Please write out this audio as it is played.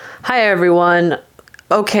Hi everyone.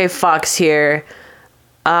 Okay, Fox here.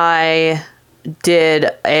 I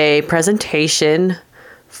did a presentation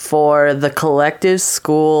for the Collective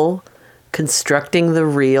School Constructing the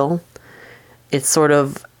Real. It's sort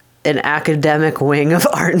of an academic wing of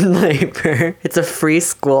art and labor. It's a free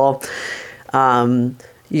school.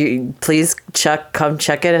 You please come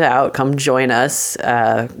check it out. Come join us.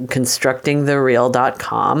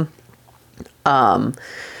 Constructingthereal.com.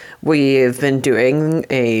 We've been doing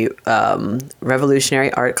a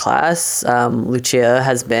revolutionary art class. Lucia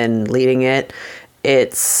has been leading it.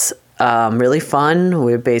 It's really fun.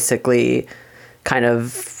 We basically kind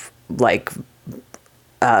of like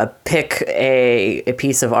pick a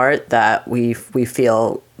piece of art that we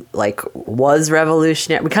feel like was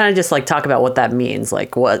revolutionary. We kind of just like talk about what that means.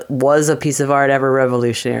 Like, what was a piece of art ever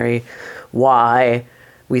revolutionary? Why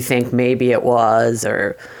we think maybe it was,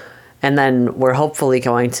 or and then we're hopefully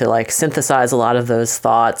going to like synthesize a lot of those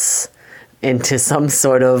thoughts into some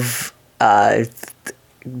sort of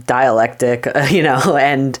dialectic,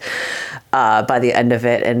 and by the end of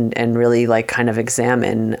it, and really like kind of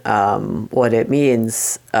examine what it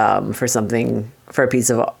means for a piece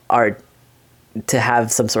of art to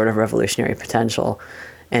have some sort of revolutionary potential,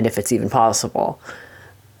 and if it's even possible.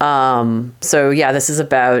 So yeah, this is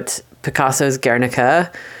about Picasso's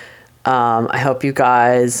Guernica. I hope you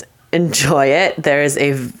guys enjoy it. There's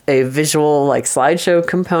a visual like slideshow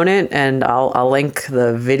component, and I'll link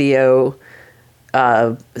the video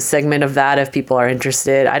segment of that if people are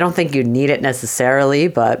interested. I don't think you need it necessarily,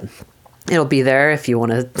 but it'll be there if you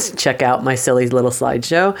want to check out my silly little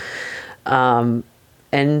slideshow.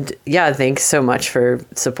 And yeah, thanks so much for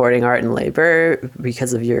supporting Art and Labor.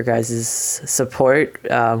 Because of your guys' support,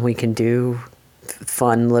 we can do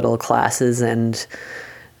fun little classes and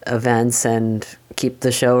events and keep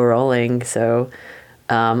the show rolling. So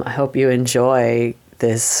I hope you enjoy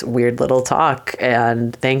this weird little talk,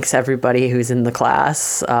 and thanks everybody who's in the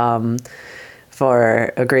class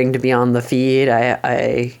for agreeing to be on the feed.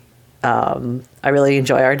 I really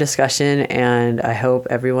enjoy our discussion, and I hope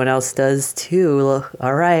everyone else does too.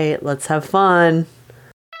 All right, let's have fun.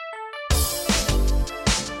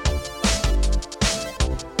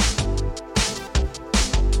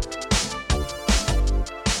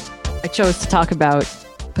 I chose to talk about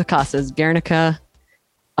Picasso's Guernica.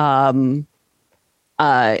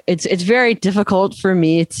 It's very difficult for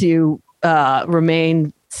me to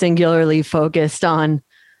remain singularly focused on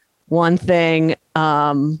one thing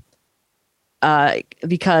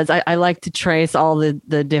because I like to trace all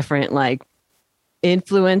the different like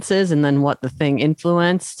influences and then what the thing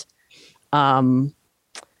influenced. But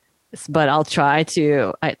I'll try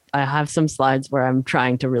to. I have some slides where I'm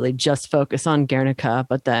trying to really just focus on Guernica,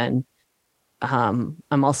 but then I'm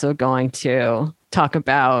also going to talk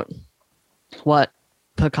about what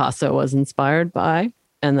Picasso was inspired by,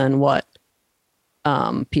 and then what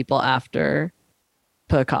people after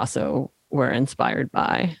Picasso were inspired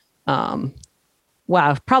by.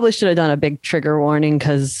 Wow, probably should have done a big trigger warning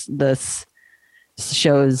because this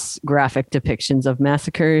shows graphic depictions of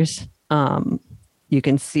massacres. You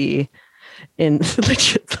can see in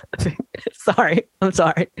sorry, I'm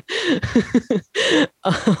sorry.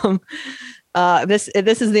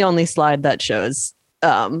 This is the only slide that shows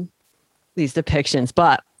these depictions,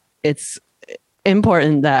 but it's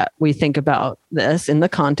important that we think about this in the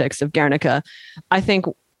context of Guernica. I think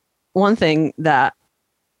one thing that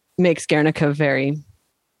makes Guernica very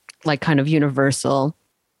like kind of universal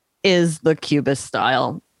is the Cubist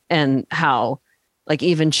style, and how like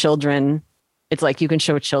even children, it's like you can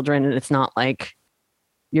show children and it's not like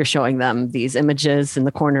you're showing them these images in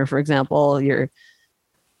the corner, for example.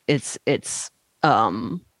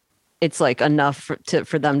 It's like enough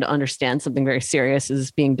for them to understand something very serious is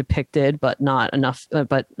being depicted, but not enough or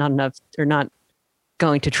not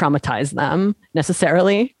going to traumatize them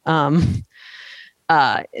necessarily. In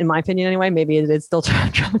my opinion, anyway, maybe it is still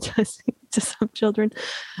traumatizing to some children.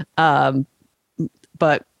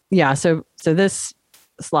 But yeah, so this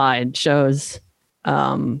slide shows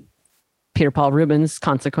Peter Paul Rubens'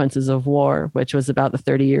 Consequences of War, which was about the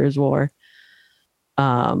 30 Years' War.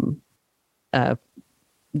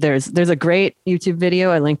 There's a great YouTube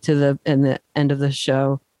video I linked to in the end of the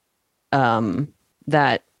show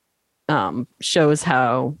that shows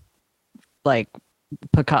how like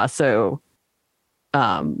Picasso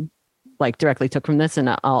like directly took from this, and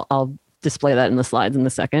I'll display that in the slides in a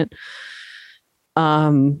second.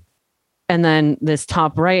 And then this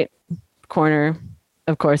top right corner,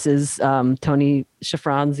 of course, is Tony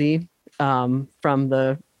Shafranzi from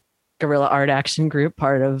the Guerrilla Art Action Group,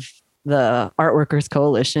 part of the Art Workers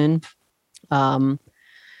Coalition.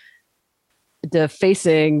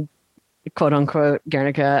 defacing, quote unquote,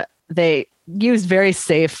 Guernica, they used very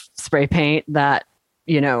safe spray paint that,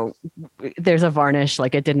 there's a varnish,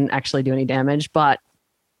 like it didn't actually do any damage, but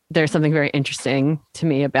there's something very interesting to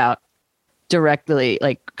me about directly,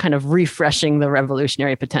 like, kind of refreshing the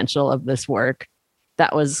revolutionary potential of this work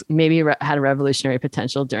that was maybe had a revolutionary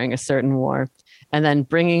potential during a certain war, and then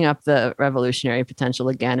bringing up the revolutionary potential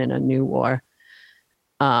again in a new war.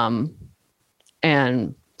 And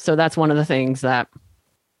so that's one of the things that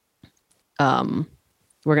we're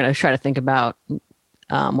going to try to think about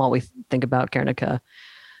while we think about Guernica.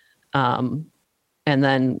 And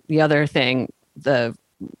then the other thing, the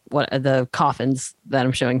coffins that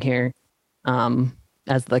I'm showing here,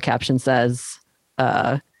 as the caption says,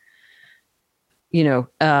 they were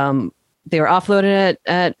offloaded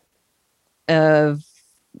at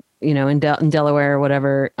in Delaware or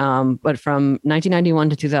whatever. But from 1991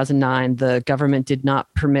 to 2009, the government did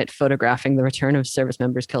not permit photographing the return of service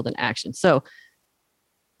members killed in action. So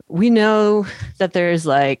we know that there's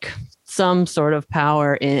like some sort of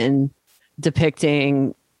power in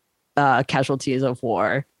depicting casualties of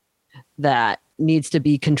war that needs to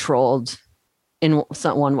be controlled in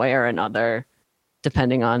one way or another,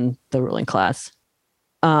 depending on the ruling class.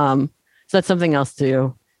 So that's something else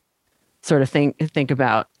to sort of think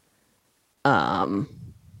about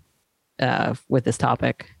with this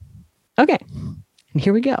topic. Okay, and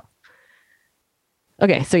here we go.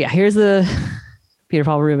 Okay, so yeah, here's the Peter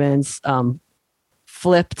Paul Rubens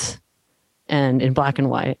flipped and in black and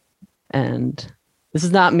white. And this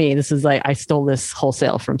is not me. This is like, I stole this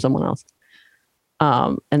wholesale from someone else.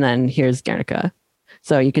 And then here's Guernica.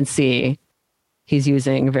 So you can see he's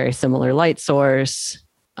using a very similar light source,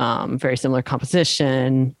 very similar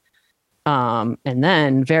composition, and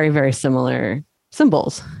then very, very similar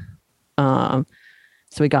symbols. So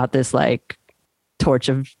we got this like torch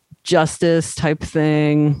of justice type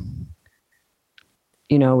thing.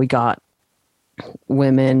 We got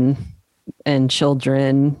women and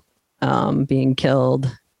children being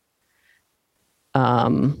killed.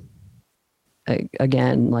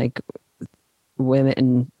 Again, like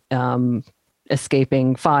women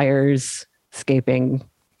escaping fires,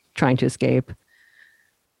 trying to escape.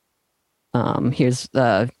 Here's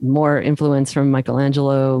more influence from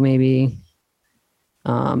Michelangelo, maybe.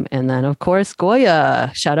 And then, of course,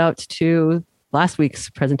 Goya. Shout out to last week's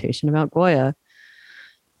presentation about Goya.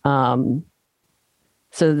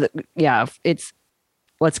 It's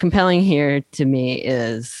what's compelling here to me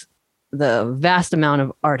is the vast amount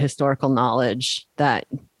of art historical knowledge that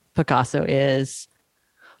Picasso is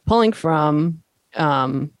pulling from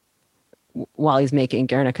while he's making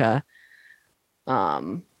Guernica.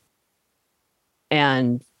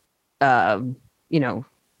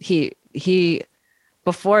 He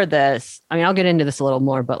before this, I mean, I'll get into this a little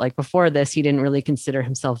more, but like before this, he didn't really consider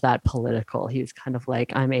himself that political. He was kind of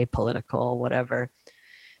like, I'm apolitical, whatever.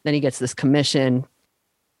 Then he gets this commission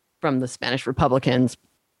from the Spanish Republicans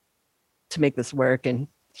to make this work, and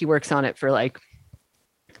he works on it for like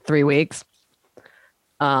 3 weeks.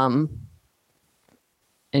 And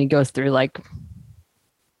he goes through like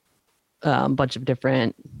a bunch of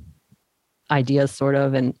different ideas, sort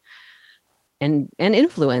of, and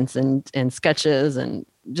influence and sketches and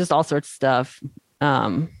just all sorts of stuff.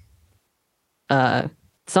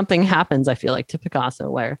 Something happens, I feel like, to Picasso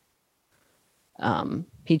where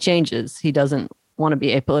he changes. He doesn't want to be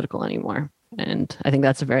apolitical anymore. And I think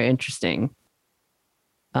that's a very interesting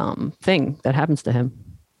thing that happens to him.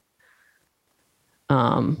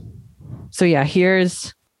 So yeah,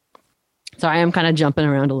 so I am kind of jumping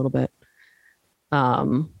around a little bit.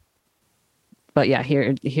 But yeah,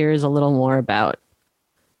 here's a little more about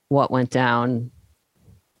what went down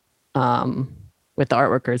with the Art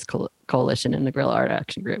Workers Coalition and the Guerrilla Art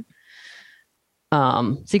Action Group.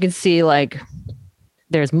 So you can see like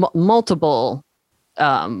there's multiple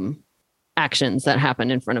actions that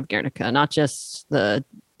happened in front of Guernica, not just the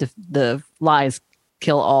lies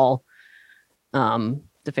kill all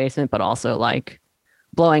defacement, but also like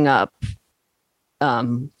blowing up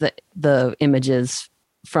the images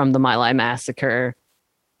from the My Lai massacre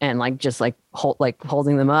and like just like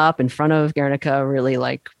holding them up in front of Guernica, really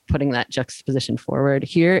like putting that juxtaposition forward.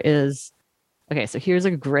 Here's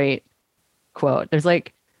a great quote. There's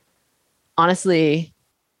like, honestly,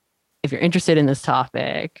 if you're interested in this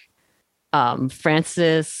topic,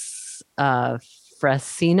 Francis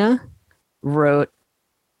Fresina wrote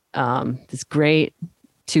this great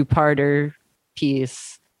 2-parter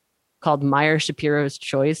piece called Meyer Shapiro's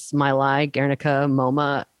Choice, My Lai, Guernica,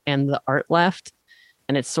 MoMA, and the Art Left.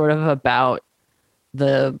 And it's sort of about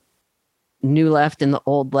the new left and the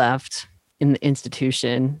old left in the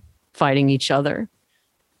institution fighting each other.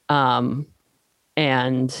 And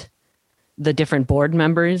the different board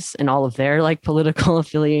members and all of their like political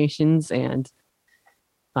affiliations and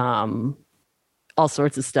all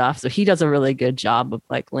sorts of stuff. So he does a really good job of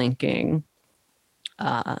like linking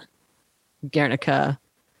Guernica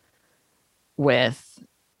with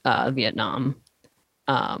Vietnam.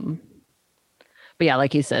 But yeah,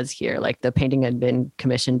 like he says here, like the painting had been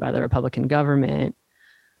commissioned by the Republican government.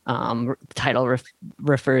 The title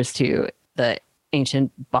refers to the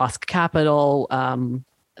ancient Basque capital.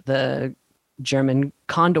 The German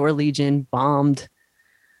Condor Legion bombed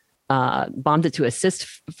it to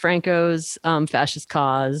assist Franco's fascist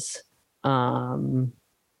cause.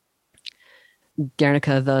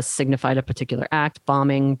 Guernica thus signified a particular act,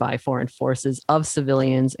 bombing by foreign forces of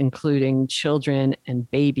civilians, including children and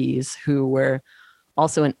babies who were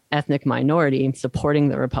also an ethnic minority supporting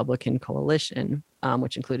the Republican coalition,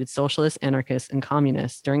 which included socialists, anarchists, and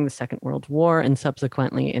communists during the Second World War and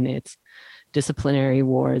subsequently in its disciplinary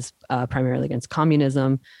wars, primarily against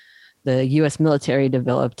communism. The US military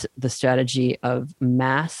developed the strategy of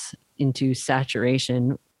mass into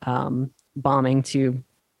saturation bombing to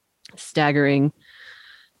staggering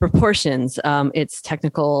proportions. Its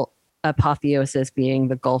technical apotheosis being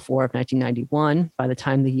the Gulf War of 1991. By the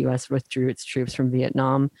time the US withdrew its troops from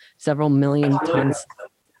Vietnam, several million tons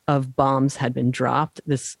of bombs had been dropped.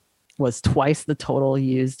 This was twice the total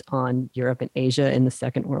used on Europe and Asia in the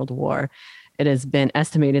Second World War. It has been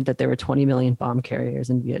estimated that there were 20 million bomb carriers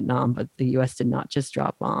in Vietnam, but the US did not just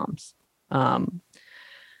drop bombs.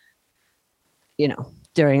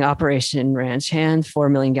 During Operation Ranch Hand, 4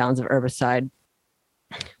 million gallons of herbicide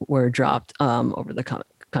were dropped over the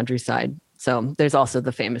countryside. So there's also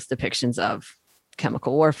the famous depictions of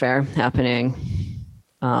chemical warfare happening,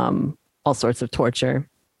 all sorts of torture.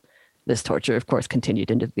 This torture, of course,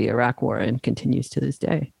 continued into the Iraq War and continues to this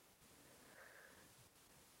day.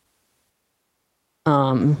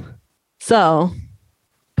 So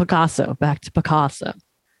Picasso, back to Picasso.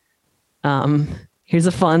 Here's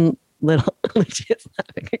a fun little Lucia's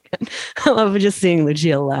laughing again. I love just seeing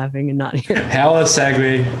Lucia laughing and not hearing. Hella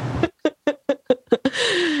segue.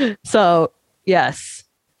 So yes,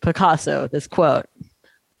 Picasso, this quote,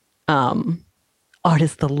 art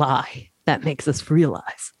is the lie that makes us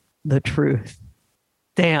realize the truth.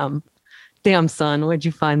 Damn, son, where'd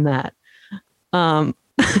you find that?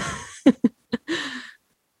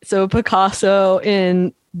 So Picasso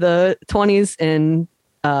in the 20s and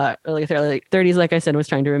early 30s, like I said, was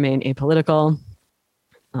trying to remain apolitical.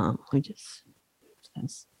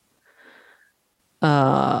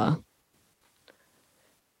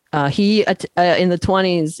 He in the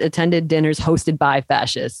 20s attended dinners hosted by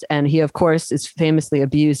fascists, and he, of course, is famously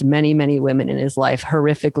abused many, many women in his life,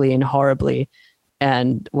 horrifically and horribly,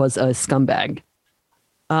 and was a scumbag.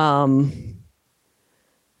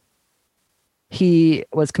 He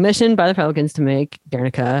was commissioned by the Republicans to make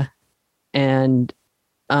Guernica, and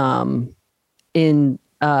in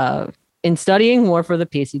studying War for the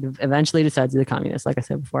Peace, he eventually decides to be a communist. Like I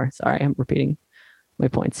said before, sorry, I'm repeating my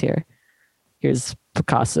points here. Here's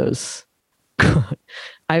Picasso's quote.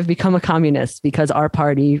 I've become a communist because our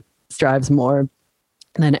party strives more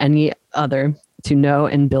than any other to know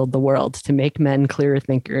and build the world, to make men clearer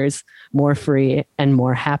thinkers, more free and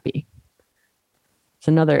more happy.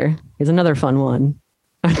 Here's another fun one.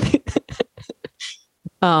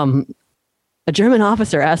 A German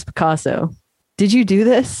officer asked Picasso, "Did you do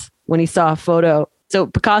this?" when he saw a photo. So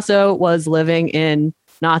Picasso was living in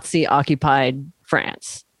Nazi-occupied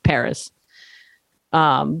France, Paris.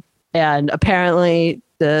 And apparently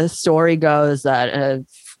the story goes that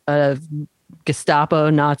a Gestapo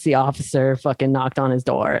Nazi officer fucking knocked on his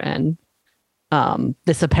door, and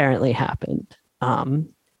this apparently happened.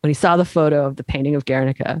 When he saw the photo of the painting of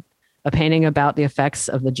Guernica, a painting about the effects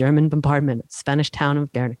of the German bombardment of the Spanish town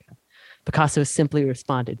of Guernica, Picasso simply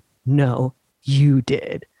responded, "No, you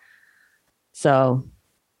did." So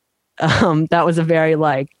that was a very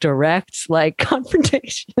direct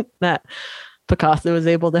confrontation that Picasso was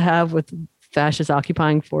able to have with fascist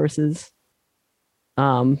occupying forces.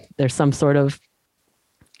 There's some sort of,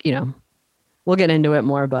 we'll get into it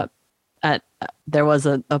more, but there was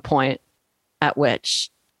a point at which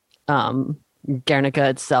Guernica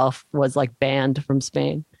itself was banned from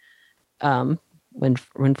Spain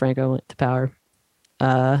when Franco went to power.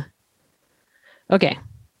 Okay,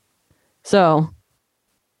 so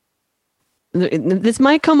this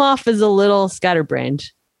might come off as a little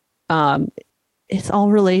scatterbrained. It's all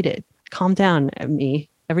related. Calm down at me.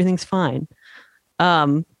 Everything's fine.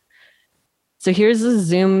 So here's a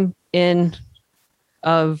zoom in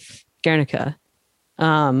of Guernica.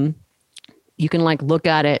 You can look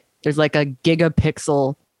at it There's like a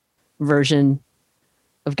gigapixel version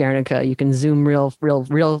of Guernica. You can zoom real,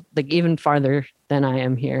 like even farther than I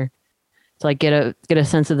am here to like get a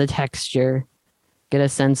sense of the texture, get a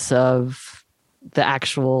sense of the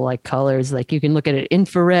actual like colors. Like you can look at it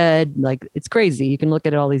infrared, like it's crazy. You can look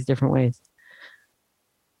at it all these different ways.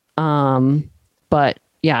 But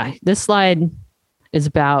yeah, this slide is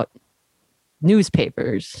about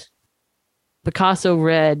newspapers. Picasso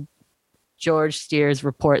read George Steers'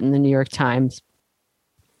 report in the New York Times,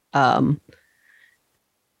 in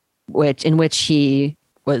which he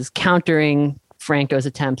was countering Franco's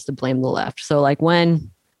attempts to blame the left. So like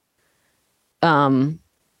when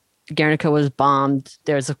Guernica was bombed,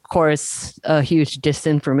 there's of course a huge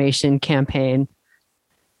disinformation campaign.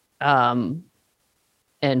 And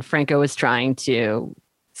Franco was trying to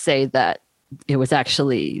say that it was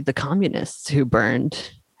actually the communists who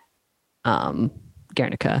burned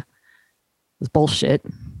Guernica. It was bullshit.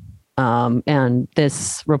 And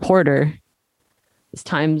this reporter,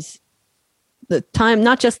 not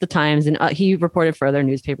just the Times, and he reported for other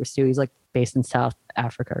newspapers too. He's like based in South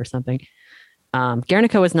Africa or something.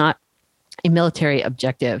 Guernica was not a military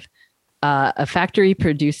objective. A factory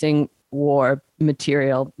producing war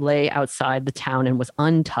material lay outside the town and was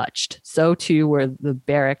untouched. So too were the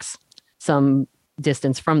barracks some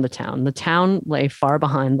distance from the town. The town lay far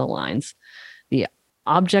behind the lines. The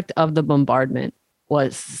object of the bombardment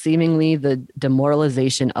was seemingly the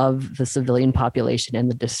demoralization of the civilian population and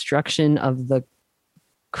the destruction of the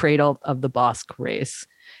cradle of the Basque race.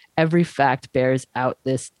 Every fact bears out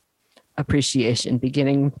this appreciation,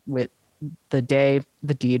 beginning with the day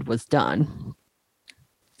the deed was done.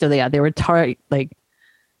 So yeah, they were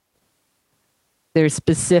they're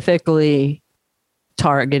specifically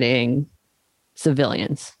targeting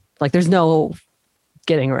civilians. Like there's no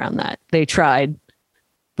getting around that. They tried,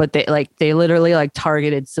 but they literally like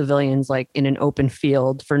targeted civilians like in an open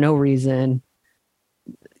field for no reason.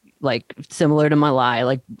 Like similar to My Lai,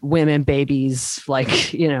 like women, babies,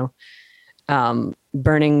 like, you know,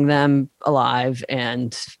 burning them alive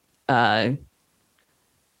and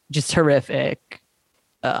just horrific,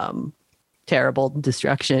 terrible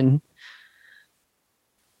destruction.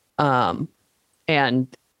 And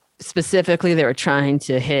specifically, they were trying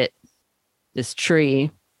to hit this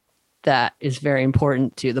tree that is very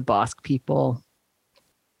important to the Basque people.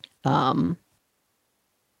 And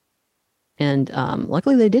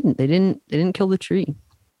luckily they didn't. They didn't kill the tree.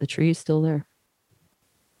 The tree is still there.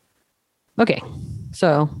 Okay,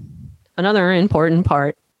 so another important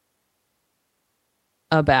part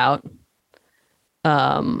about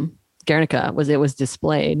Guernica was it was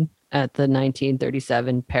displayed at the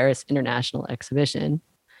 1937 Paris International Exhibition.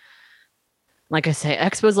 Like I say,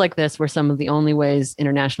 expos like this were some of the only ways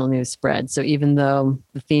international news spread. So even though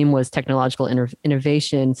the theme was technological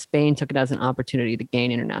innovation, Spain took it as an opportunity to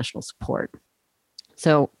gain international support.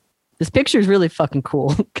 So this picture is really fucking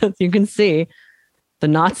cool because you can see the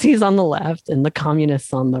Nazis on the left and the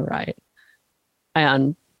communists on the right.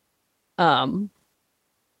 And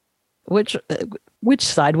which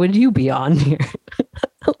side would you be on here?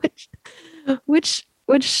 which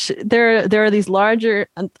there are these larger,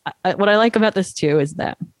 what I like about this too is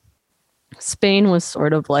that Spain was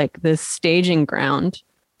sort of like this staging ground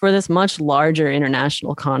for this much larger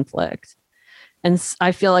international conflict. And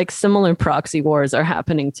I feel like similar proxy wars are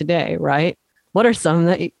happening today, right? What are some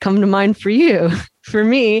that come to mind for you? For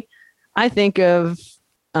me, I think of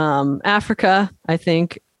Africa. I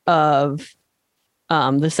think of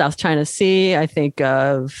the South China Sea. I think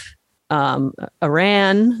of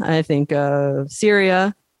Iran. I think of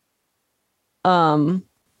Syria.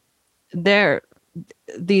 They're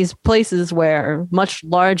these places where much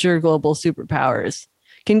larger global superpowers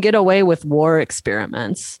can get away with war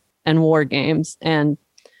experiments and war games. And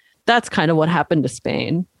that's kind of what happened to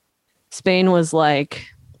Spain. Spain was like,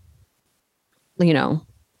 you know,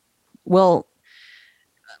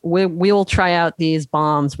 we will try out these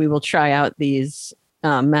bombs. We will try out these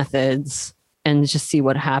methods and just see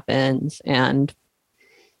what happens. And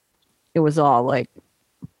it was all like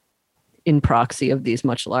in proxy of these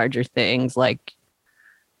much larger things. Like,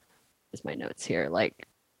 here's my notes here. Like,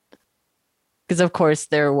 because of course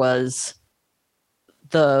there was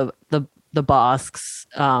the Basques,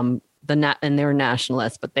 and they were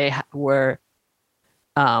nationalists, but they were,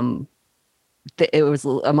 it was a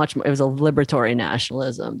liberatory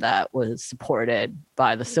nationalism that was supported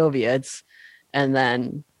by the Soviets. And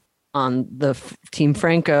then on the Team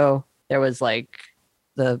Franco, there was like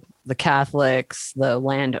the Catholics, the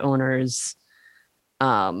landowners,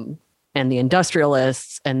 and the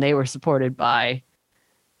industrialists, and they were supported by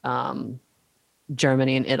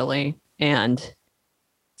Germany and Italy. And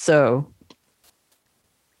So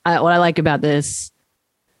what I like about this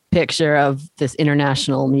picture of this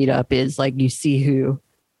international meetup is like you see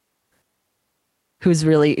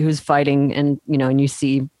who's fighting, and and you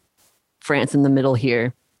see France in the middle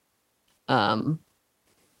here.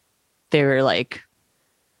 They were like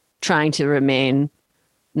trying to remain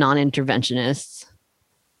non-interventionists.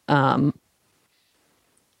 But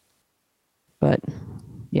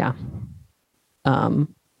yeah. Back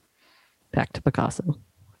to Picasso.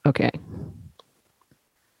 Okay.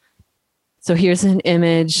 So here's an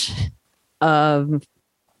image of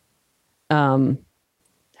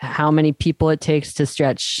how many people it takes to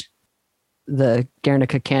stretch the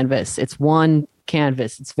Guernica canvas. It's one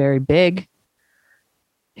canvas. It's very big.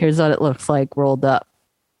 Here's what it looks like rolled up.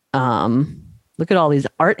 Look at all these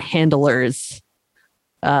art handlers.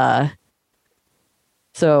 So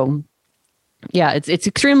yeah, it's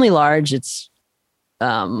extremely large. It's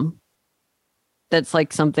that's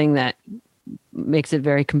like something that makes it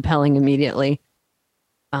very compelling immediately.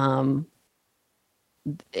 And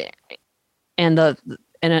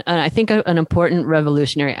I think an important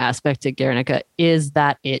revolutionary aspect to Guernica is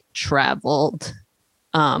that it traveled,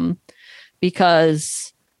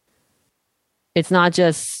 because it's not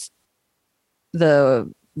just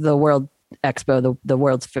the World Expo, the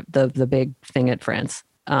world's the big thing at France.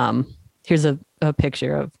 Here's a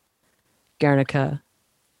picture of Guernica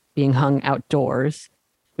being hung outdoors,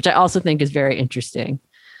 which I also think is very interesting.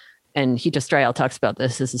 And Hita Strael talks about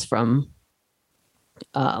this. This is from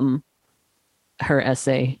her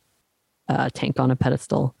essay, Tank on a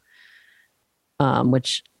Pedestal,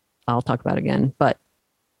 which I'll talk about again. But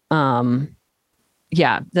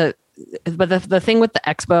yeah, the thing with the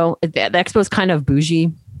expo, the expo is kind of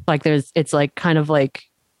bougie. Like it's like kind of like,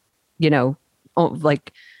 like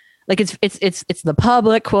it's the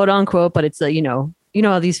public, quote unquote, but it's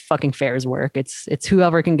how these fucking fairs work. It's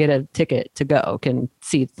whoever can get a ticket to go can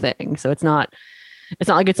see the thing. So it's not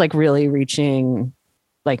like it's like really reaching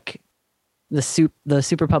like the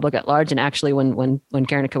super public at large. And actually when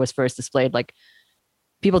Guernica was first displayed, like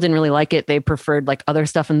people didn't really like it. They preferred like other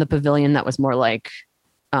stuff in the pavilion that was more like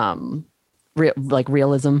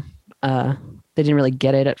realism. They didn't really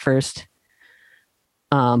get it at first.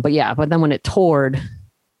 But then when it toured,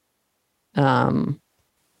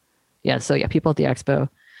 people at the expo.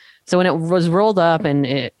 So when it was rolled up and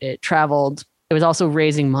it traveled, it was also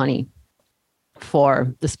raising money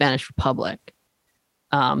for the Spanish Republic.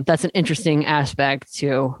 That's an interesting aspect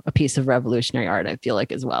to a piece of revolutionary art, I feel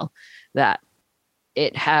like, as well, that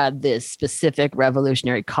it had this specific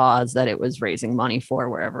revolutionary cause that it was raising money for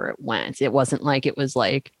wherever it went. It wasn't like it was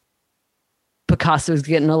like Picasso's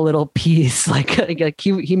getting a little piece. Like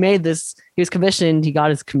he made this, he was commissioned, he got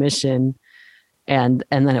his commission, and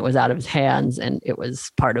then it was out of his hands, and it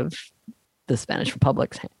was part of the Spanish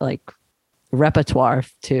Republic's like repertoire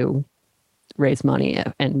to raise money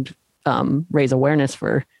and raise awareness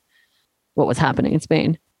for what was happening in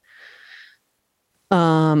Spain.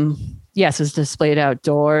 Yes, it's displayed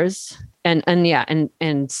outdoors,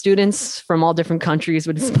 and students from all different countries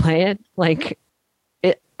would display it. Like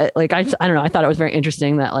I don't know. I thought it was very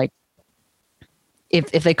interesting that like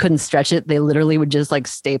if they couldn't stretch it, they literally would just like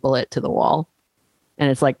staple it to the wall,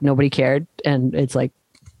 and it's like nobody cared, and it's like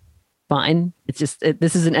fine. It's just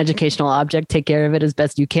this is an educational object. Take care of it as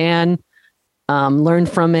best you can. Learn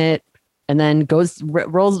from it, and then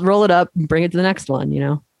roll it up and bring it to the next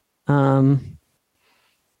one.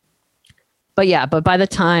 But by the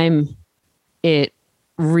time it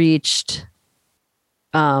reached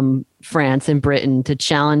France and Britain to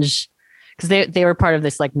challenge, because they were part of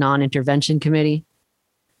this like non-intervention committee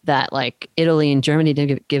that like Italy and Germany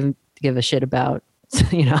didn't give a shit about,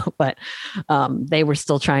 but they were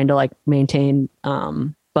still trying to like maintain,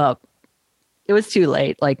 but it was too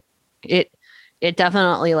late. Like it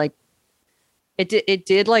definitely like it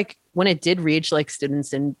did like when it did reach like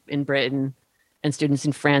students in Britain and students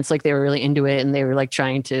in France, like they were really into it, and they were like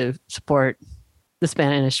trying to support the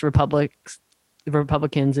Spanish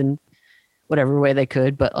Republicans in whatever way they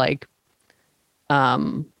could. But like,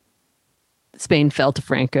 Spain fell to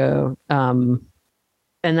Franco. But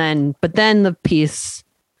then the piece,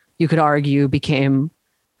 you could argue, became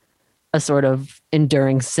a sort of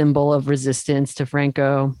enduring symbol of resistance to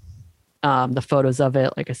Franco. The photos of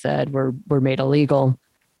it, like I said, were made illegal.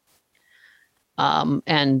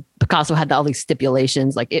 And Picasso had all these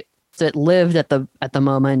stipulations, like it lived at the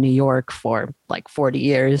MoMA in New York for like 40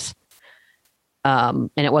 years. And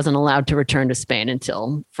it wasn't allowed to return to Spain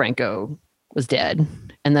until Franco was dead.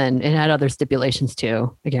 And then it had other stipulations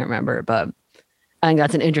too. I can't remember, but I think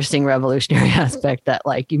that's an interesting revolutionary aspect, that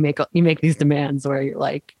like you make these demands where you're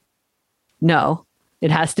like, no,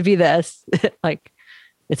 It has to be this. Like,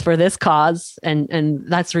 it's for this cause. And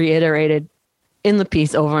that's reiterated in the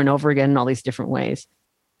piece over and over again in all these different ways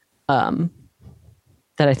that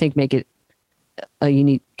I think make it a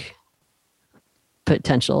unique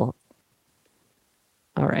potential.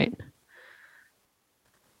 All right.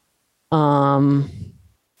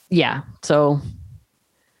 Yeah. So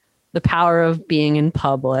the power of being in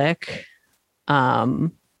public, the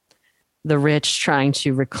rich trying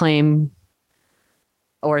to reclaim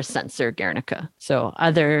or censor Guernica. So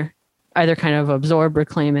either kind of absorb,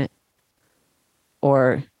 reclaim it,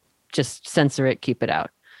 or just censor it, keep it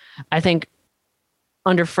out. I think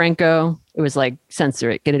under Franco, it was like,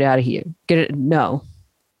 censor it, get it out of here. Get it. No,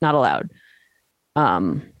 not allowed.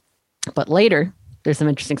 But later, there's some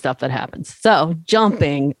interesting stuff that happens. So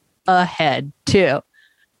jumping ahead to,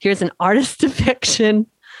 here's an artist depiction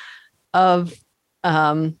of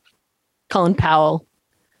Colin Powell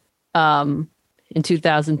in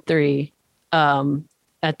 2003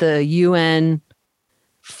 at the UN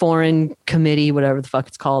Foreign Committee, whatever the fuck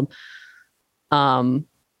it's called.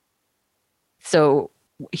 So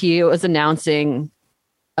he was announcing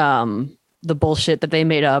the bullshit that they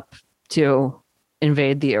made up to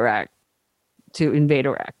invade Iraq.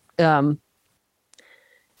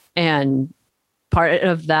 And part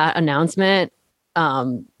of that announcement,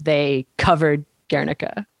 they covered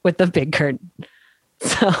Guernica with the big curtain.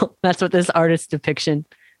 So that's what this artist depiction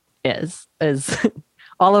is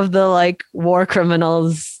all of the like war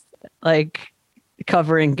criminals like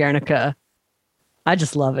covering Guernica. I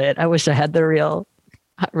just love it. I wish I had the real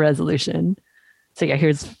resolution. So yeah,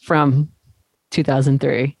 here's from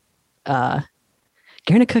 2003.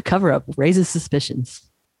 Guernica cover-up raises suspicions.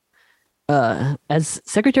 As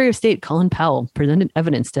Secretary of State Colin Powell presented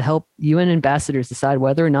evidence to help UN ambassadors decide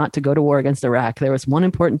whether or not to go to war against Iraq, there was one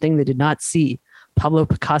important thing they did not see: Pablo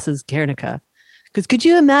Picasso's Guernica. Because could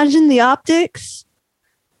you imagine the optics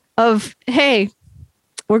of, hey,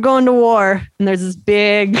 we're going to war, and there's this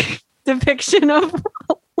big depiction of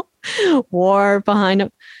war behind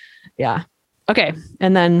it. Yeah. Okay.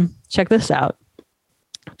 And then check this out.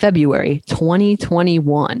 February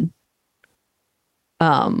 2021.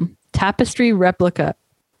 Tapestry replica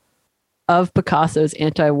of Picasso's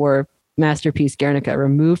anti-war masterpiece Guernica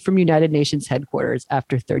removed from United Nations headquarters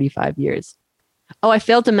after 35 years. Oh, I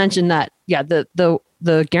failed to mention that. Yeah, the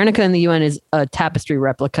Guernica in the UN is a tapestry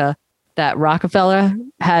replica that Rockefeller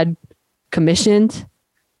had commissioned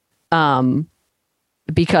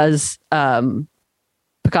because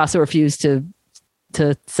Picasso refused to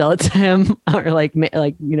sell it to him, or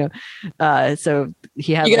so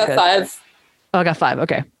he had. You got 5. Oh, I got 5.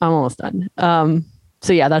 Okay, I'm almost done.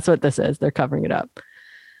 So yeah, that's what this is. They're covering it up.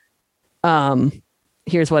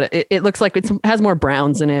 Here's what it looks like. It has more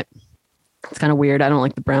browns in it. It's kind of weird. I don't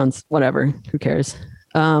like the browns. Whatever. Who cares?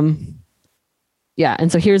 Yeah.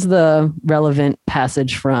 And so here's the relevant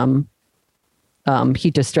passage from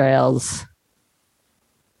Hito Strael's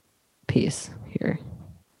piece here.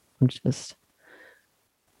 I'm just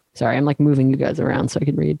sorry. I'm like moving you guys around so I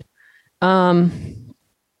can read.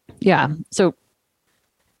 Yeah. So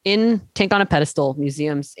in Tank on a Pedestal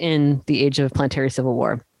Museums in the Age of Planetary Civil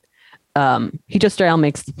War, Hito Strael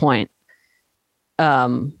makes the point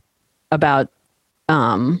about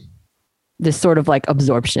this sort of like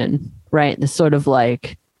absorption, right? This sort of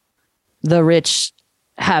like the rich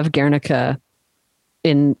have Guernica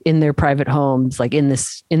in their private homes, like in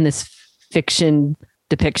this fiction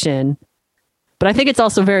depiction. But I think it's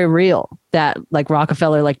also very real that like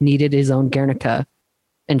Rockefeller like needed his own Guernica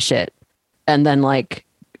and shit. And then like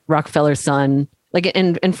Rockefeller's son, like,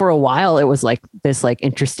 and for a while it was like this like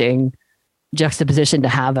interesting juxtaposition to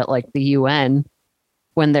have at like the UN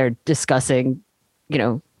when they're discussing,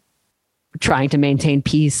 trying to maintain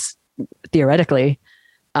peace theoretically.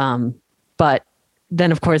 But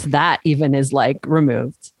then of course that even is like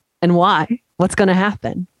removed. And why? What's going to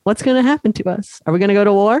happen? What's going to happen to us? Are we going to go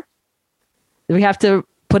to war? Do we have to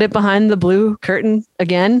put it behind the blue curtain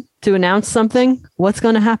again to announce something? What's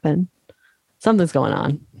going to happen? Something's going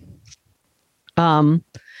on.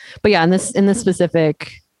 But yeah, in this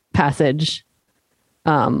specific passage,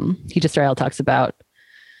 Hito Strael talks about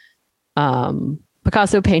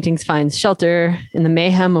Picasso paintings finds shelter in the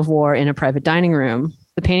mayhem of war in a private dining room.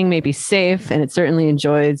 The painting may be safe, and it certainly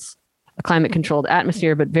enjoys a climate-controlled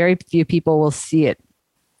atmosphere, but very few people will see it.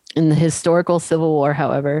 In the historical Civil War,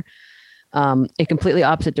 however, a completely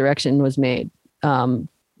opposite direction was made to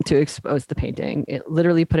expose the painting. It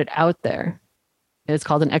literally put it out there. It's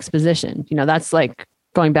called an exposition. That's like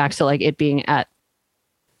going back to like it being at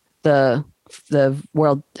the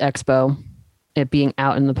World Expo, it being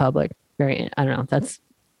out in the public. I don't know. That's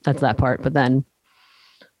that part. But then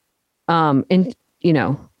And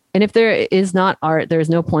and if there is not art, there is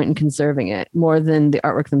no point in conserving it. More than the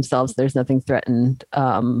artwork themselves, there's nothing threatened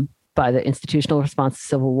by the institutional response to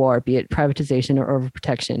civil war, be it privatization or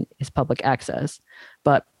overprotection, is public access.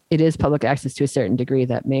 But it is public access to a certain degree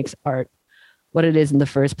that makes art what it is in the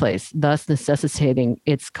first place, thus necessitating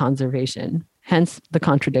its conservation. Hence the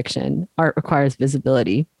contradiction. Art requires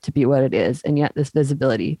visibility to be what it is, and yet this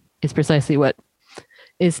visibility is precisely what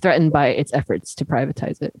is threatened by its efforts to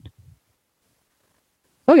privatize it.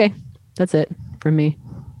 Okay, that's it from me.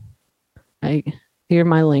 Here are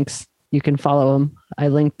my links. You can follow them. I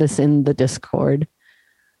linked this in the Discord.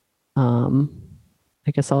 I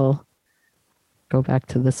guess I'll go back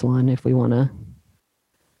to this one if we want to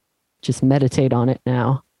just meditate on it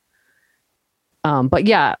now. But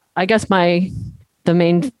yeah, I guess the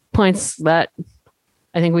main points that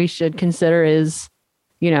I think we should consider is,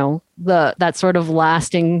 that sort of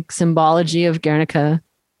lasting symbology of Guernica.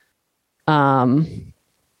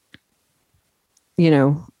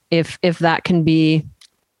 If that can be,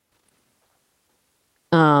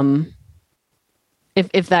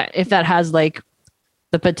 if that has like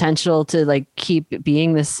the potential to like keep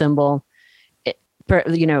being this symbol,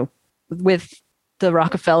 with the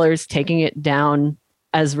Rockefellers taking it down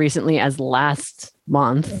as recently as last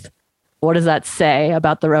month, what does that say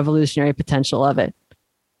about the revolutionary potential of it?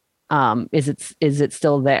 Is it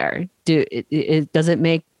still there? Does it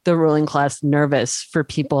make the ruling class nervous for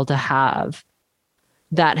people to have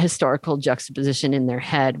that historical juxtaposition in their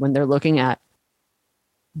head when they're looking at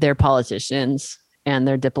their politicians and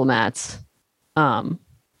their diplomats? And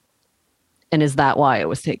is that why it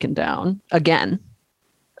was taken down again?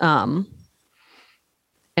 And,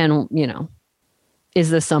 is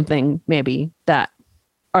this something maybe that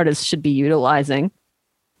artists should be utilizing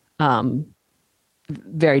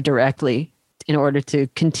very directly in order to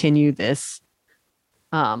continue this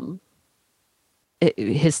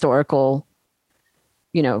historical,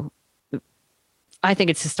 I think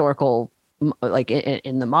it's historical, like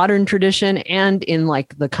in the modern tradition and in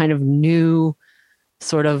like the kind of new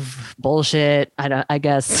sort of bullshit, I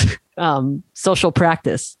guess, social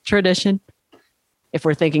practice tradition. If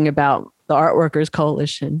we're thinking about the Art Workers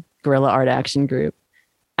Coalition, Guerrilla Art Action Group,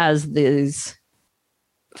 as these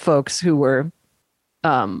folks who were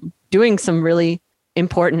doing some really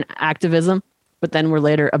important activism, but then were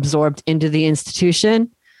later absorbed into the institution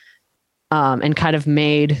and kind of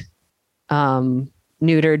made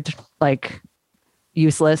neutered, like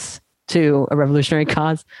useless to a revolutionary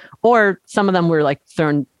cause. Or some of them were like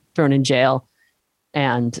thrown in jail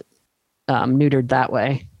and neutered that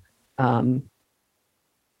way.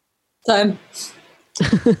 Time.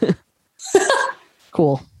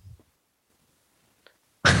 Cool.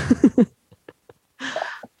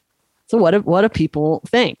 So what do people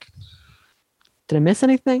think? Did I miss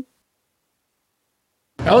anything?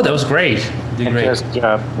 Oh, that was great. You did great. Fantastic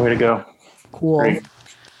job. Way to go. Cool. Great.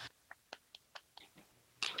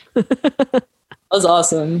 That was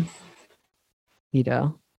awesome.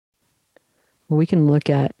 Well, we can look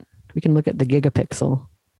at the gigapixel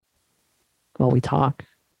while we talk.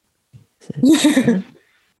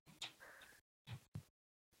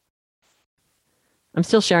 I'm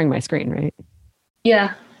still sharing my screen, right?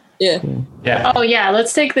 Yeah. Yeah. Cool. Yeah. Oh yeah,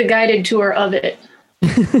 let's take the guided tour of it.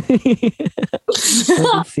 I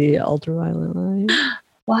can see ultraviolet light.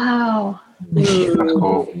 Wow.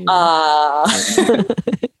 Cool.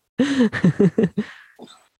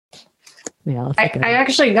 Yeah, let's I look at it.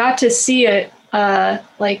 actually got to see it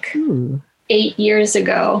like Ooh, 8 years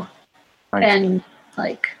ago, Nice. and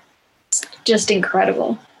like it's just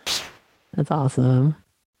incredible. that's awesome.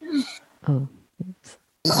 Oh, oops.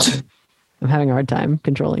 I'm having a hard time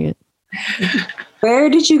controlling it. Where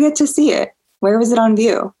did you get to see it? Where was it on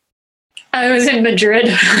view? I was in Madrid.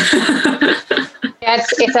 Yeah,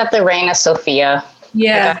 it's at the Reina Sofia. I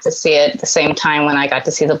Yeah. got to see it at the same time when I got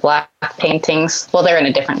to see the black paintings. Well, they're in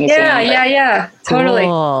a different museum. Yeah. Totally.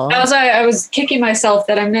 Cool. I was kicking myself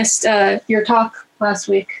that I missed your talk last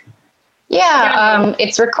week. Yeah,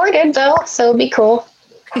 it's recorded though, so it'll be cool.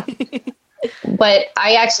 But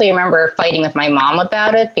I actually remember fighting with my mom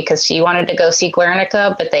about it because she wanted to go see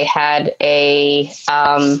Guernica, but they had a,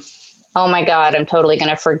 oh my God, I'm totally going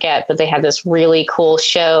to forget, but they had this really cool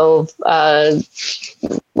show.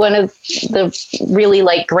 One of the really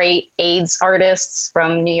like great AIDS artists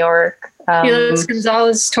from New York. Felix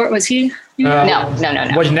Gonzalez, was he? No.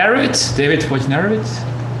 Wojnarowicz? David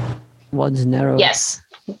Wojnarowicz? What's narrow? Yes.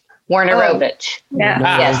 Warner Rovich. Yeah.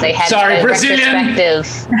 Yes, they had Sorry, a Brazilian. retrospective.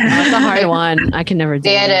 That's a hard one. I can never do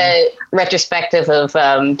They had a retrospective of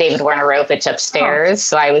David Warner Rovich upstairs.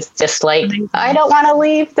 So I was just like, I don't want to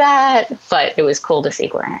leave that. But it was cool to see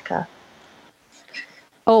Guernica.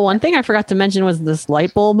 Oh, one thing I forgot to mention was this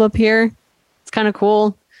light bulb up here. It's kind of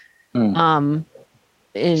cool. Hmm.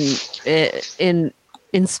 In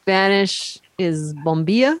Spanish is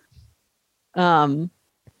bombilla. And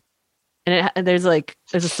there's a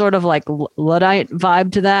sort of like Luddite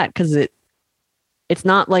vibe to that because it's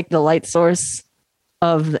not like the light source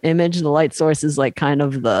of the image. The light source is like kind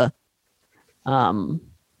of the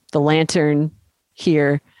lantern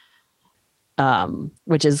here,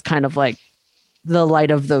 which is kind of like the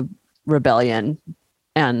light of the rebellion,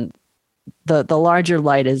 and the larger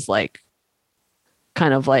light is like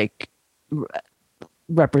kind of like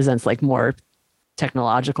represents like more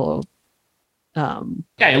technological. Yeah,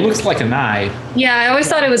 it looks like an eye. Yeah, I always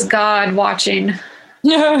thought it was God watching.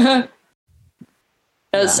 Yeah,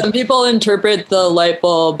 some people interpret the light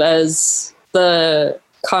bulb as the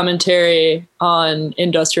commentary on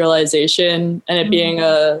industrialization and it being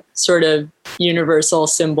a sort of universal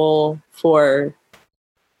symbol for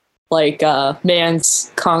like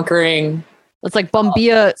man's conquering. It's like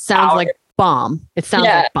bombilla sounds Power. like bomb. It sounds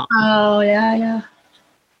Yeah. like bomb. Oh, yeah.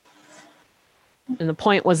 And the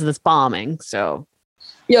point was this bombing. So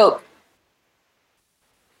Yep.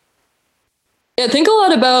 Yeah, think a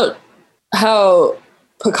lot about how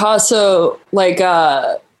Picasso, like,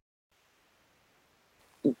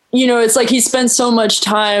 it's like he spent so much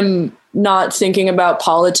time not thinking about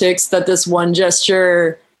politics that this one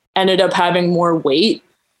gesture ended up having more weight.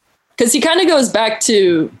 Because he kind of goes back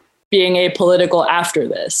to being apolitical after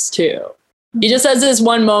this, too. He just has this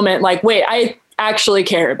one moment like, wait, I actually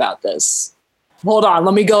care about this. Hold on,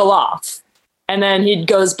 let me go off. And then he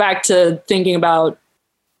goes back to thinking about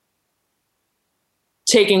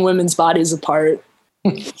taking women's bodies apart. I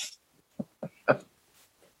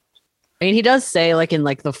mean, he does say like in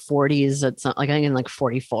like the 40s, it's not, like I think in like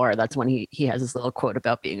 44, that's when he has this little quote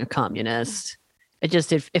about being a communist. It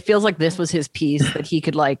feels like this was his piece that he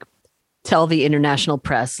could like tell the international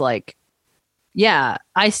press like, yeah,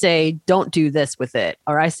 I say don't do this with it,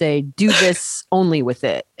 or I say do this only with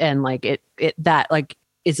it, and like it that like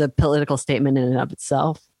is a political statement in and of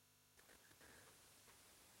itself.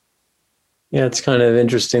 Yeah, it's kind of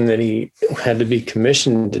interesting that he had to be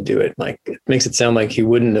commissioned to do it. Like, it makes it sound like he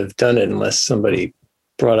wouldn't have done it unless somebody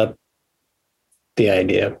brought up the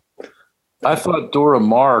idea. I thought Dora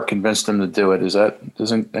Maar convinced him to do it.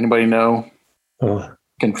 Doesn't anybody know? Oh,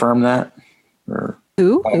 Confirm that? Or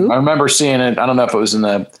Who? I remember seeing it. I don't know if it was in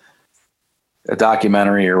a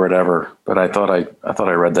documentary or whatever, but I thought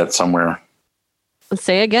I read that somewhere. Let's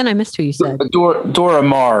say again. I missed who you said. Dora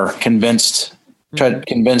Maar convinced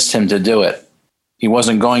him to do it. He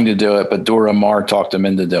wasn't going to do it, but Dora Maar talked him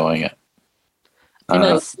into doing it.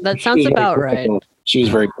 That sounds about right. She was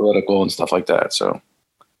very political and stuff like that. So,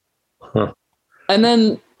 And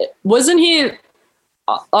then wasn't he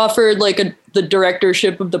offered like the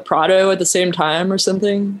directorship of the Prado at the same time or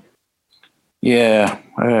something? yeah,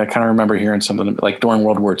 I kind of remember hearing something like during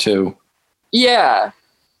World War II. Yeah.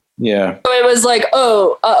 Yeah. So it was like,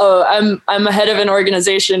 I'm a head of an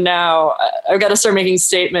organization now. I've got to start making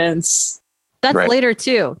statements. That's Right. later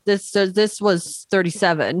too. This was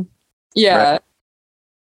 37. Yeah. Right.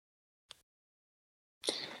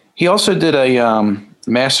 He also did a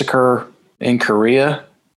massacre in Korea,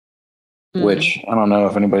 which I don't know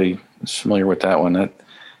if anybody is familiar with that one.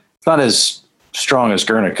 It's not as strong as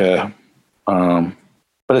Guernica, but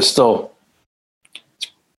it's still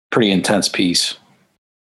pretty intense piece.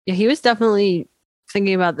 Yeah, he was definitely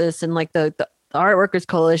thinking about this, and like the Art Workers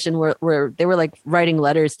Coalition where they were like writing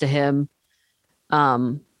letters to him,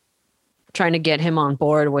 trying to get him on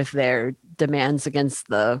board with their demands against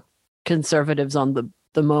the conservatives on the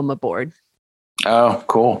MoMA board. Oh,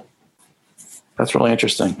 cool. That's really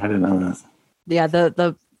interesting. I didn't know that. Yeah,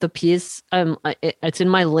 the piece it's in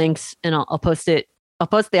my links, and I'll post it. I'll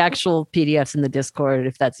post the actual PDFs in the Discord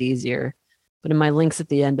if that's easier. But in my links at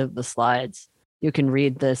the end of the slides, you can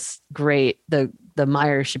read this great the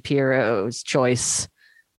Meyer Shapiro's choice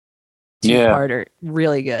two-parter.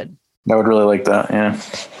 Really good. I would really like that. Yeah.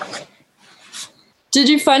 Did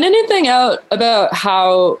you find anything out about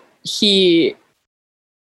how he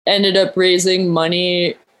ended up raising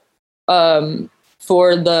money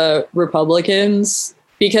for the Republicans?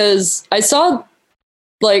 Because I saw,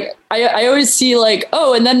 like, I always see like,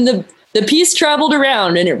 oh, and then the piece traveled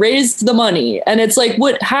around and it raised the money, and it's like,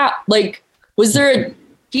 was there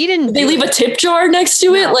did they leave a tip jar next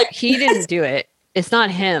to it? Like, he didn't do it. It's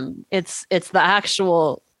not him. It's the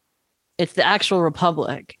actual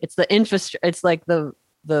republic. It's the infrastructure. It's like the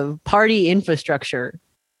party infrastructure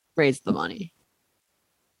raised the money,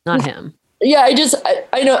 not him. Yeah,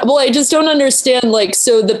 I know. Well, I just don't understand. Like,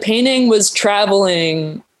 so the painting was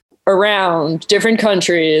traveling around different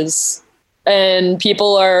countries, and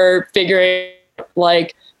people are figuring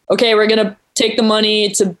like, okay, we're going to take the money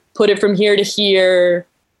to put it from here to here.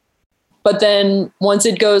 But then once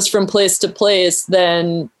it goes from place to place,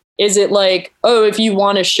 then is it like, oh, if you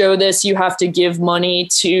want to show this, you have to give money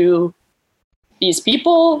to these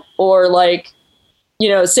people? Or like, you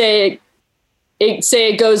know, say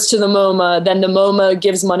it goes to the MoMA, then the MoMA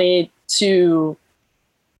gives money to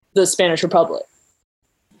the Spanish Republic,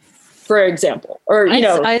 for example. Or, you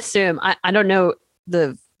know, I assume, I don't know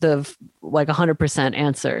the like 100%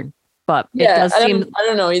 answer, but it yeah, does seem, I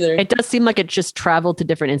don't know either. it does seem like it just traveled to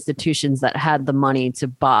different institutions that had the money to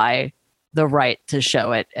buy the right to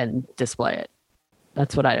show it and display it.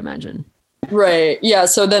 That's what I'd imagine. Right. Yeah.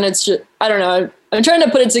 So then it's just, I don't know. I'm trying to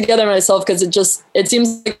put it together myself because it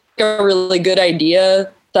seems like a really good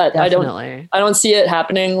idea that Definitely. I don't see it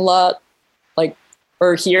happening a lot, like,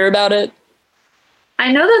 or hear about it.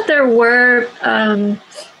 I know that there were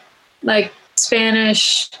like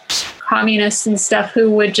Spanish communists and stuff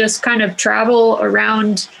who would just kind of travel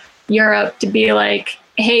around Europe to be like,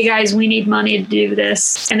 hey guys, we need money to do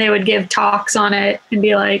this. And they would give talks on it and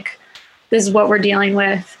be like, this is what we're dealing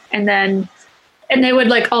with. And they would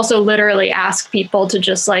like also literally ask people to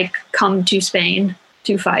just like come to Spain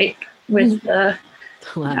to fight with the,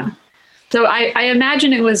 Wow. yeah. So I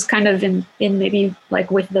imagine it was kind of in maybe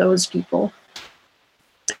like with those people.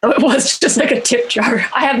 So it was just like a tip jar.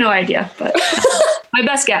 I have no idea, but my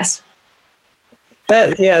best guess.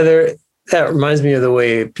 That reminds me of the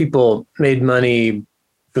way people made money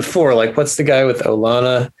before. Like, what's the guy with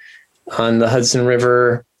Olana on the Hudson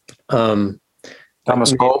River?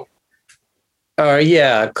 Thomas Cole.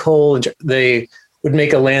 Cole. They would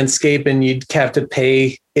make a landscape, and you'd have to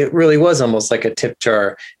pay. It really was almost like a tip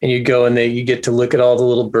jar, and you'd go and you get to look at all the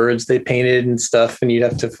little birds they painted and stuff, and you'd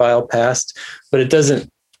have to file past. But it doesn't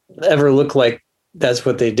ever look like that's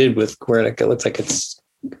what they did with Guernica. It looks like it's,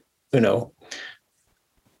 you know,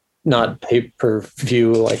 not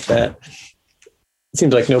pay-per-view like that. It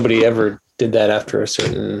seems like nobody ever did that after a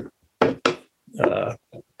certain,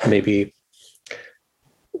 maybe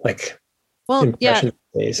like, Well, yeah.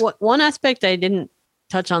 phase. One aspect I didn't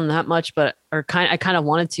touch on that much, but I kind of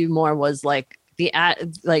wanted to more was like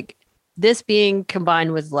like this being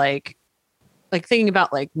combined with like thinking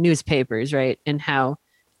about like newspapers, right? And how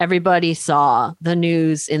everybody saw the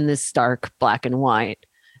news in this stark black and white,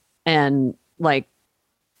 and like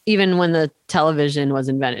even when the television was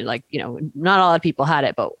invented, like, you know, not a lot of people had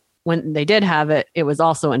it, but when they did have it, it was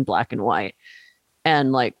also in black and white.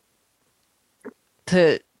 And like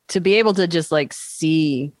to be able to just like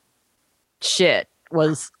see shit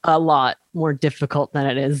was a lot more difficult than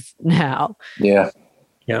it is now. Yeah.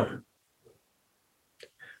 Yeah.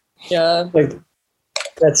 Yeah. Like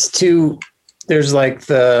there's like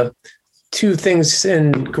the two things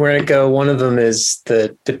in Guernica. One of them is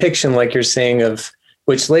the depiction, like you're saying, of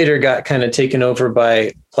which later got kind of taken over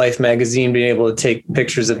by Life magazine, being able to take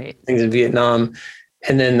pictures of things in Vietnam.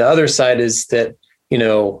 And then the other side is that, you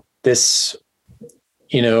know, this,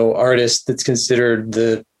 you know, artist that's considered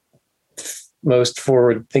the most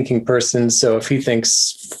forward-thinking person. So if he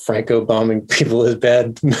thinks Franco bombing people is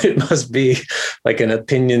bad, it must be like an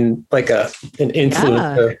opinion, like an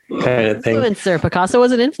influencer kind of thing. Influencer. Picasso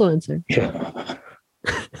was an influencer. Yeah.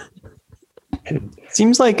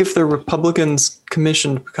 Seems like if the Republicans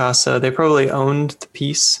commissioned Picasso, they probably owned the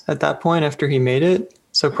piece at that point after he made it.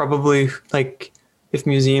 So probably like if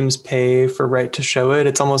museums pay for right to show it,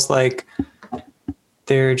 it's almost like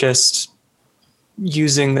they're just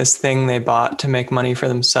using this thing they bought to make money for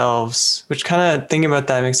themselves, which kind of thinking about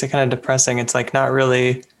that makes it kind of depressing. It's like not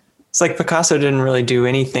really, it's like Picasso didn't really do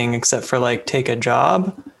anything except for like take a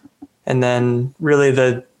job. And then really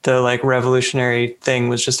the like revolutionary thing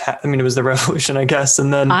was just, it was the revolution, I guess.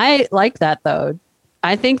 And then I like that though.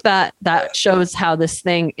 I think that shows how this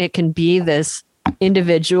thing, it can be this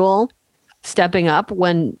individual stepping up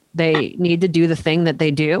when they need to do the thing that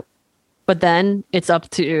they do. But then it's up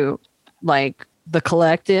to like the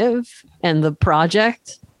collective and the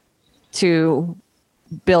project to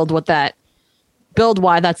build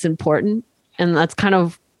why that's important. And that's kind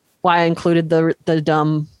of why I included the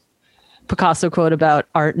dumb Picasso quote about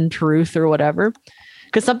art and truth or whatever.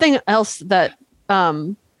 Because something else that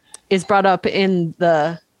is brought up in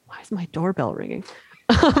why is my doorbell ringing?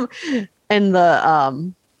 In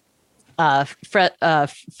the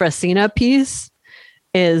Fresina piece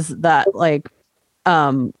is that like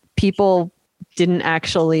people didn't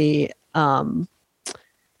actually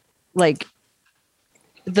like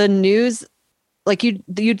the news, like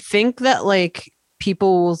you'd think that like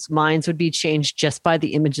people's minds would be changed just by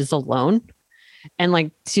the images alone, And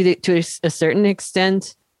like to a certain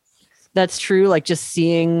extent, that's true. Like just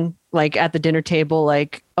seeing like at the dinner table,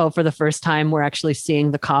 like, oh, for the first time, we're actually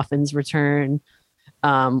seeing the coffins return.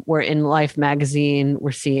 We're in Life magazine,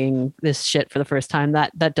 we're seeing this shit for the first time.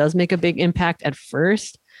 That does make a big impact at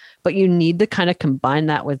first, but you need to kind of combine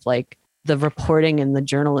that with like the reporting and the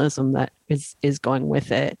journalism that is going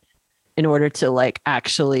with it in order to like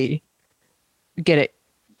actually get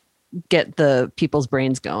the people's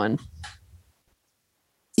brains going.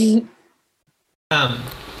 I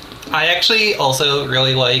actually also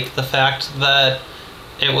really like the fact that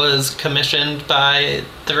it was commissioned by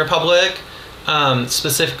the Republic,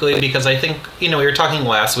 specifically because I think, we were talking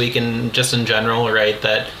last week and just in general, right,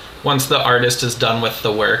 that once the artist is done with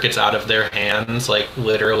the work, it's out of their hands, like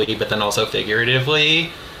literally, but then also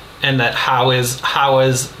figuratively. And that how is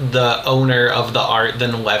the owner of the art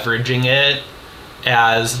then leveraging it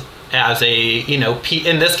as a,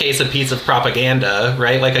 in this case, a piece of propaganda,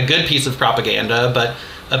 right? Like a good piece of propaganda, but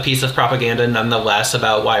a piece of propaganda nonetheless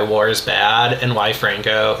about why war is bad and why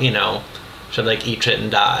Franco, should like eat shit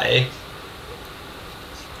and die.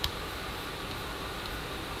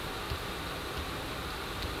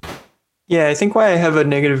 Yeah, I think why I have a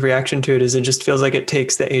negative reaction to it is it just feels like it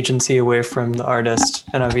takes the agency away from the artist.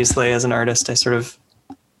 And obviously, as an artist, I sort of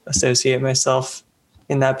associate myself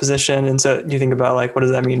in that position. And so you think about like, what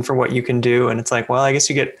does that mean for what you can do? And it's like, well, I guess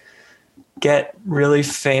you get really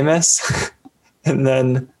famous and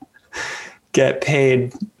then get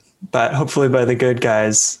paid, but hopefully by the good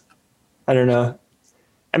guys. I don't know.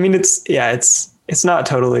 I mean, it's not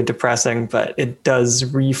totally depressing, but it does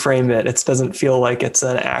reframe it. It doesn't feel like it's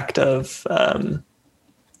an act of,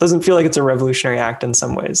 doesn't feel like it's a revolutionary act in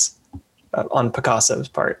some ways on Picasso's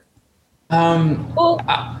part. Go on.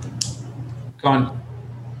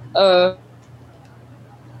 I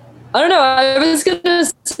don't know. I was gonna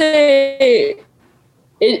say,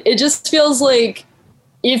 it just feels like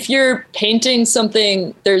if you're painting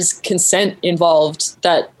something, there's consent involved.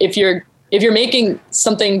 That if you're making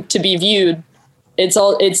something to be viewed, it's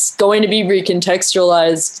going to be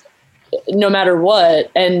recontextualized no matter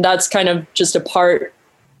what, and that's kind of just a part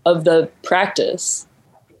of the practice.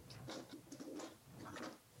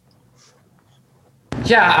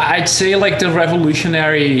 Yeah, I'd say like the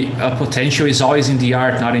revolutionary potential is always in the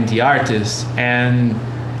art, not in the artist. And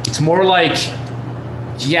it's more like,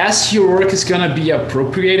 yes, your work is gonna be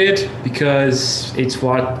appropriated because it's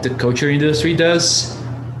what the culture industry does.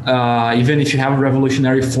 Even if you have a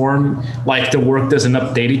revolutionary form, like the work doesn't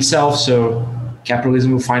update itself, so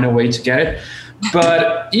capitalism will find a way to get it.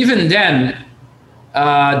 But even then,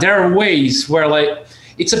 there are ways where like,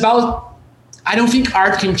 it's about, I don't think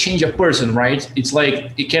art can change a person, right? It's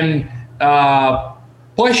like it can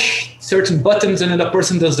push certain buttons and then the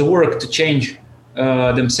person does the work to change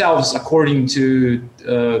themselves according to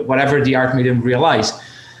whatever the art made them realize.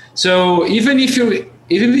 So even if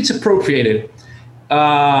it's appropriated,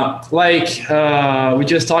 we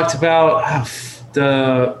just talked about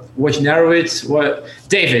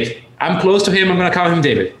David. I'm close to him. I'm gonna call him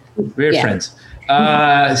David. We're friends.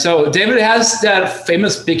 So David has that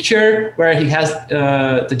famous picture where he has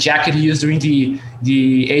the jacket he used during the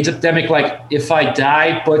AIDS epidemic. Like, if I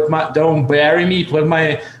die, don't bury me. Put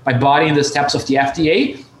my body in the steps of the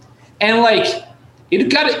FDA, and like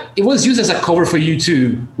it was used as a cover for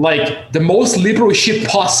U2, like the most liberal shit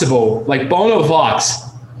possible, like Bono Vox,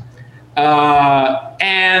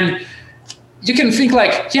 and you can think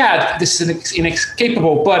like, yeah, this is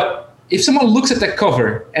inescapable. But if someone looks at the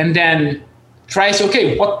cover and then tries,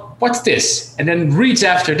 okay, what's this? And then reads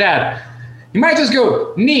after that, you might just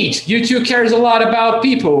go, neat, U2 cares a lot about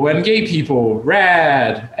people and gay people,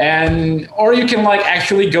 rad. Or you can like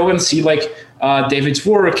actually go and see like David's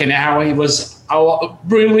work and how he was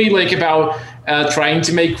really like about trying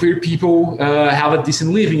to make queer people have a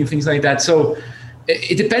decent living and things like that. So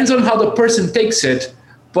it depends on how the person takes it,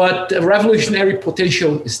 but the revolutionary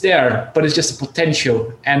potential is there, but it's just a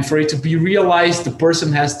potential. And for it to be realized, the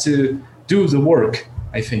person has to do the work,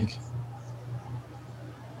 I think.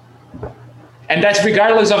 And that's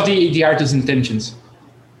regardless of the artist's intentions.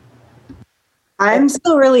 I'm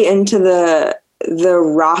still really into the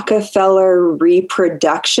Rockefeller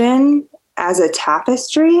reproduction as a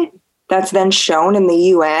tapestry that's then shown in the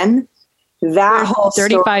UN. That whole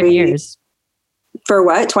 35 years. For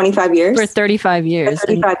what? 25 years? For 35 years. For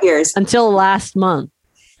 35 years. Until last month.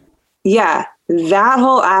 Yeah. That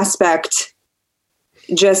whole aspect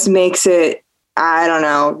just makes it, I don't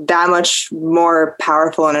know, that much more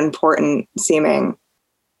powerful and important seeming.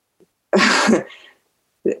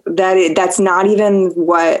 That's not even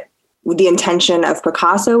what the intention of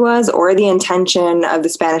Picasso was or the intention of the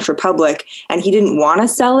Spanish Republic. And he didn't want to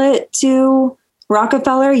sell it to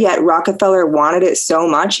Rockefeller, yet Rockefeller wanted it so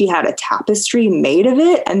much he had a tapestry made of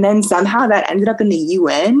it. And then somehow that ended up in the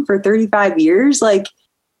UN for 35 years. Like,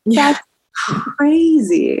 that's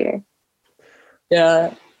crazy.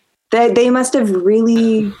 Yeah. They must have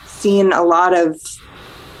really seen a lot of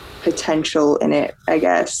potential in it, I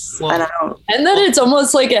guess. Well, and then it's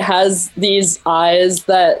almost like it has these eyes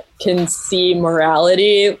that can see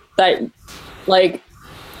morality that, like,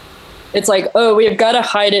 it's like, oh, we've got to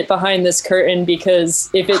hide it behind this curtain because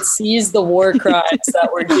if it sees the war crimes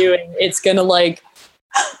that we're doing, it's gonna like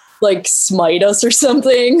smite us or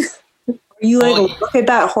something. You look at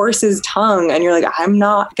that horse's tongue and you're like, I'm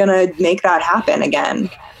not gonna make that happen again.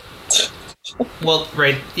 Well,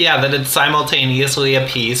 right, yeah, that it's simultaneously a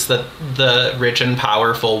piece that the rich and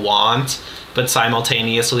powerful want, but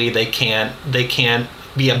simultaneously they can't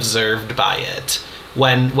be observed by it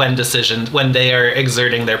when they are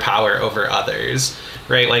exerting their power over others,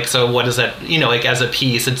 right? Like, so what is that, like as a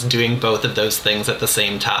piece, it's doing both of those things at the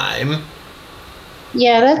same time.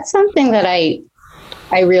 Yeah, that's something that I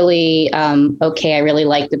really I really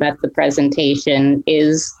liked about the presentation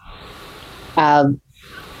is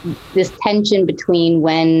this tension between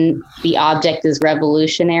when the object is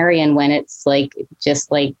revolutionary and when it's like just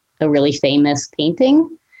like a really famous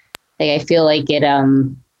painting. Like, I feel like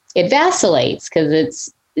it vacillates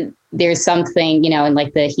because there's something, in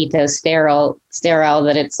like the Hito sterile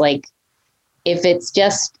that it's like, if it's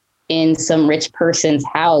just in some rich person's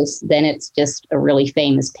house, then it's just a really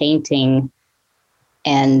famous painting,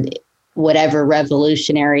 and whatever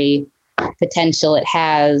revolutionary potential it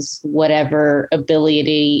has, whatever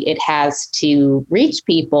ability it has to reach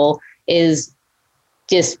people is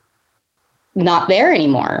just not there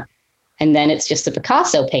anymore. And then it's just a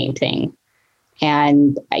Picasso painting.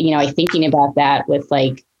 And, I'm thinking about that with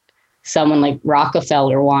like someone like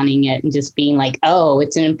Rockefeller wanting it and just being like, oh,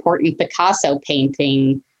 it's an important Picasso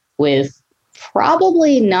painting with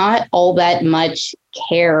probably not all that much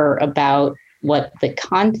care about what the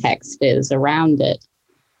context is around it.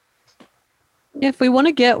 If we want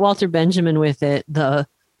to get Walter Benjamin with it, the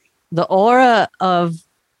aura of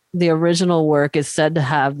the original work is said to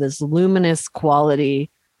have this luminous quality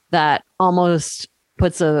that almost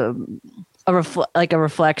puts a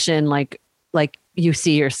reflection, like you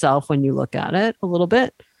see yourself when you look at it a little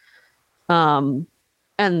bit, and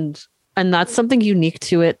that's something unique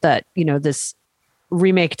to it that this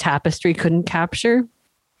remake tapestry couldn't capture.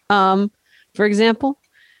 For example,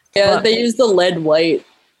 they used the lead white.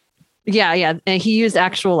 Yeah, and he used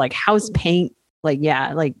actual like house paint.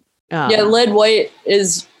 Lead white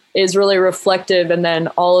is really reflective, and then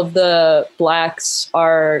all of the blacks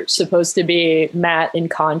are supposed to be matte in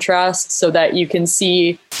contrast so that you can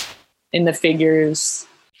see in the figures.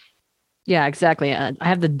 Yeah, exactly. I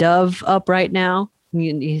have the dove up right now.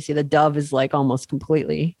 You see the dove is like almost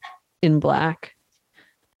completely in black.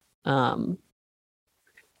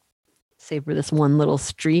 Save for this one little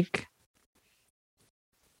streak.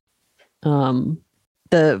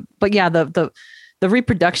 The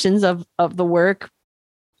reproductions of the work,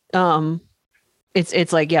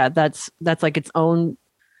 it's like, yeah, that's like its own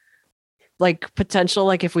like potential.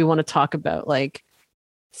 Like, if we want to talk about like,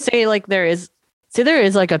 say there is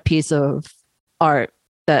like a piece of art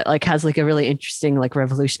that like has like a really interesting like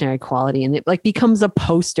revolutionary quality, and it like becomes a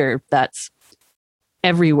poster that's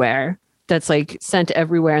everywhere, that's like sent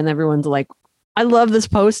everywhere, and everyone's like, I love this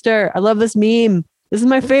poster, I love this meme, this is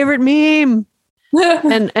my favorite meme.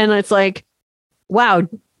 and it's like, wow,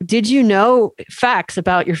 did you know facts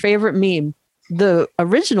about your favorite meme? The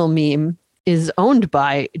original meme is owned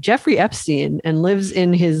by Jeffrey Epstein and lives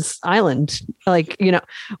in his island, like,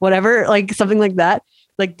 whatever, like something like that.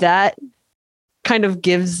 Like, that kind of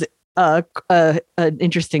gives an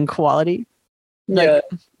interesting quality. Yeah.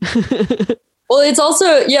 Well, it's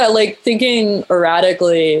also, like thinking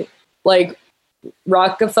erratically, like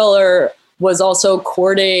Rockefeller was also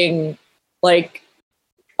courting like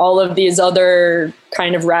all of these other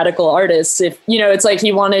kind of radical artists. If, it's like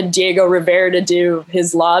he wanted Diego Rivera to do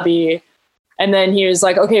his lobby, and then he was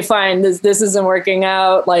like, okay, fine, this isn't working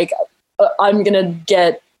out. Like, I'm going to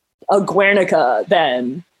get a Guernica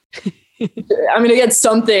then. I'm going to get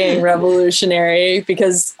something revolutionary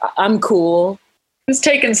because I'm cool. He was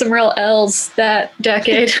taking some real L's that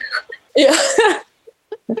decade. Yeah.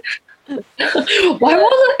 Why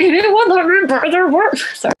won't anyone let me buy their work?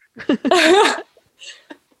 Sorry.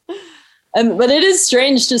 But it is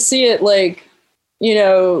strange to see it, like,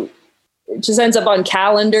 it just ends up on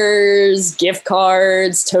calendars, gift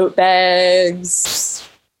cards, tote bags.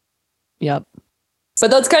 Yep.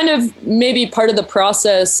 But that's kind of maybe part of the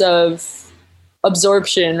process of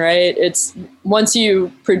absorption, right? It's once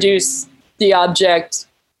you produce the object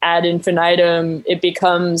ad infinitum, it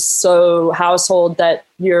becomes so household that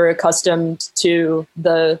you're accustomed to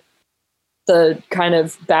the kind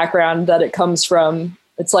of background that it comes from.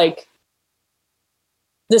 It's like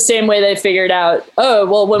the same way they figured out, oh,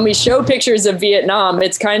 well, when we show pictures of Vietnam,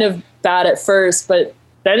 it's kind of bad at first, but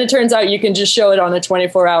then it turns out you can just show it on a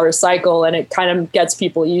 24-hour cycle and it kind of gets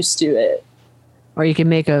people used to it. Or you can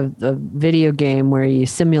make a video game where you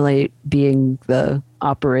simulate being the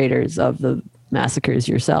operators of the massacres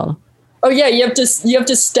yourself. Oh yeah, you have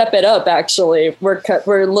to step it up. Actually, we're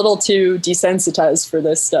a little too desensitized for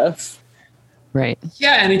this stuff. Right.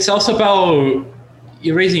 Yeah, and it's also about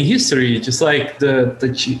erasing history, just like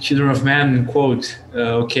the Children of Man quote.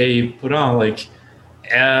 Put on like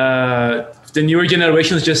the newer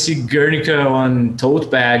generations just see Guernica on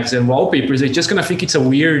tote bags and wallpapers. They're just gonna think it's a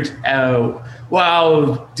weird.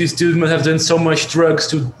 Wow, this dude must have done so much drugs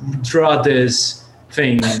to draw this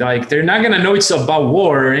thing. Like they're not gonna know it's about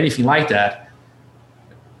war or anything like that.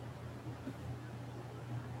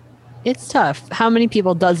 It's tough. How many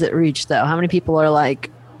people does it reach, though? How many people are like,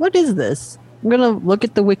 what is this? I'm going to look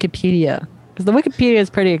at the Wikipedia. Because the Wikipedia is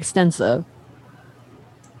pretty extensive.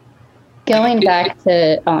 Going back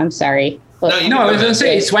to... Oh, I'm sorry. No, I was going to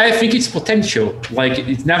say, it's why I think it's potential. Like,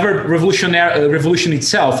 it's never revolution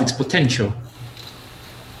itself, it's potential.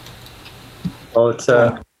 Well, it's...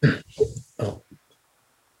 The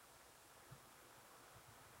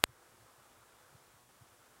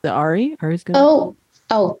Ari? Ari's going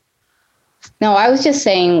Oh. No, I was just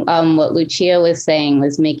saying what Lucia was saying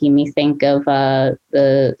was making me think of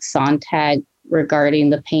the Sontag regarding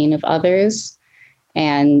the pain of others,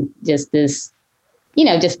 and just this,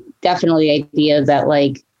 just definitely the idea that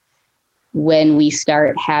like when we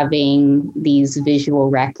start having these visual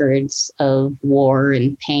records of war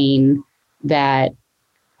and pain, that,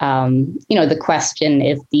 the question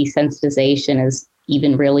if desensitization is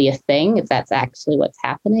even really a thing, if that's actually what's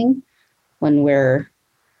happening when we're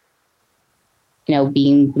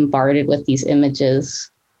being bombarded with these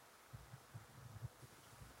images.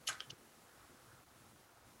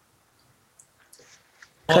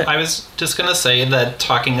 Well, I was just going to say that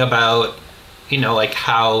talking about, like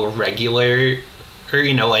how regular, or,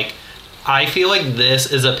 like, I feel like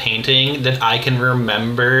this is a painting that I can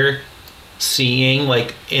remember seeing,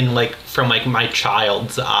 like, from, like, my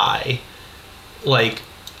child's eye. Like,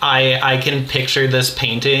 I can picture this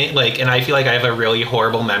painting, like, and I feel like I have a really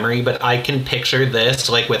horrible memory, but I can picture this,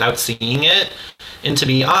 like, without seeing it. And to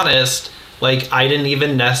be honest, like, I didn't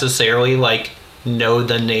even necessarily, like, know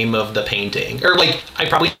the name of the painting. Or, like, I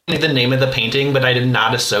probably knew the name of the painting, but I did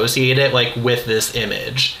not associate it, like, with this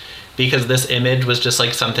image. Because this image was just,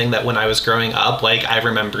 like, something that when I was growing up, like, I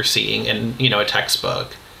remember seeing in, a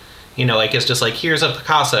textbook. Like, it's just like, here's a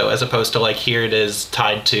Picasso, as opposed to, like, here it is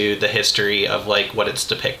tied to the history of, like, what it's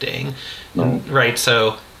depicting. Right?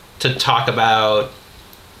 So to talk about,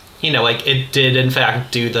 like, it did, in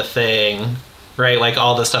fact, do the thing, right? Like,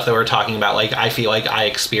 all the stuff that we're talking about, like, I feel like I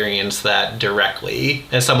experienced that directly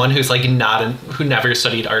as someone who's, like, who never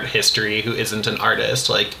studied art history, who isn't an artist.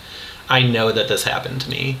 Like, I know that this happened to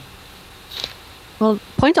me. Well,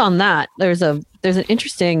 point on that, there's an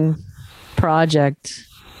interesting project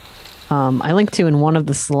I linked to in one of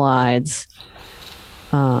the slides.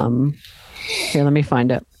 Here, let me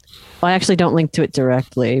find it. Well, I actually don't link to it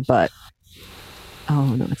directly, but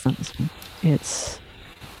oh no, it's not this one. It's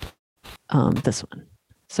this one.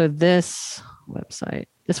 So this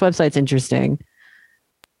website's interesting.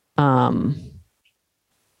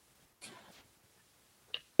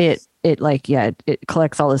 It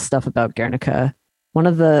collects all this stuff about Guernica. One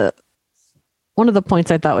of the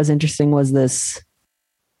points I thought was interesting was this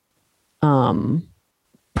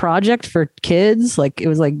project for kids. Like, it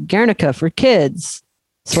was like Guernica for kids,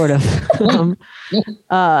 sort of.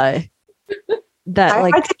 I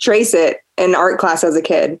had to trace it in art class as a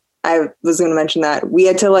kid. I was going to mention that we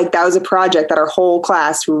had to that was a project that our whole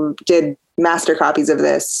class did master copies of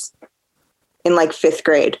this in 5th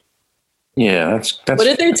grade. Yeah, that's. What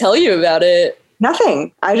did they tell you about it?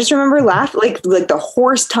 Nothing. I just remember laughing. Like the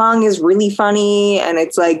horse tongue is really funny, and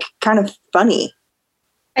it's kind of funny.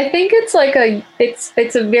 I think it's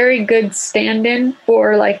it's a very good stand-in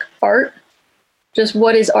for art. Just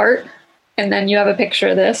what is art? And then you have a picture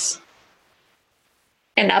of this.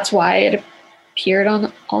 And that's why it appeared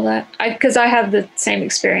on all that. Because I have the same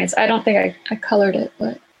experience. I don't think I colored it,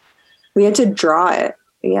 but we had to draw it.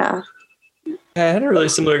 Yeah. Yeah, I had a really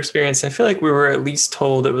similar experience. I feel like we were at least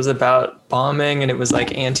told it was about bombing and it was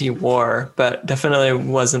like anti-war, but definitely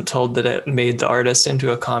wasn't told that it made the artist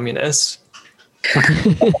into a communist.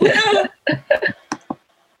 I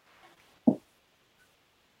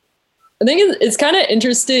think it's kind of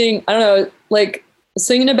interesting. I don't know, like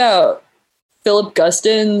thinking about Philip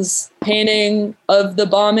Guston's painting of the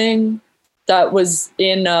bombing that was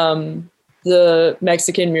in the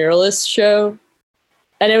Mexican muralist show.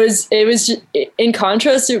 And it was just, in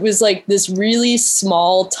contrast, it was like this really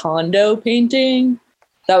small Tondo painting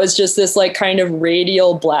that was just this like kind of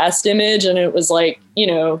radial blast image. And it was like, you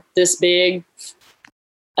know, this big.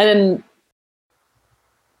 And then,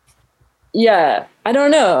 yeah, I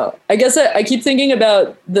don't know. I guess I keep thinking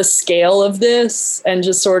about the scale of this and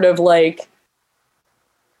just sort of like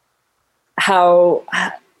how,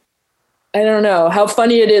 I don't know, how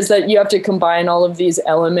funny it is that you have to combine all of these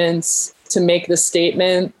elements to make the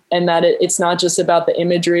statement, and that it's not just about the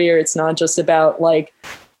imagery, or it's not just about like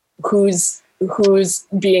who's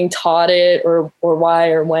being taught it or why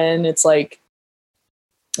or when. It's like,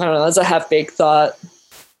 I don't know, that's a half-baked thought.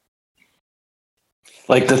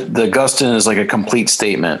 Like the Guston is like a complete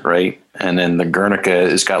statement, right? And then the Guernica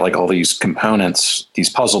has got like all these components, these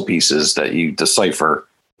puzzle pieces that you decipher.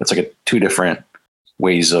 It's like two different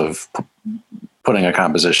ways of putting a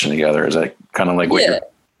composition together. Is that kind of like what you're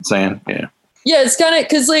saying? Yeah, it's kind of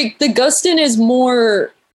because like the Guston is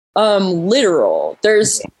more literal.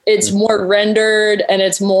 It's more rendered, and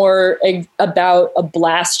it's more about a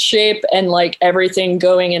blast shape and like everything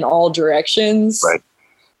going in all directions. Right.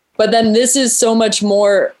 But then this is so much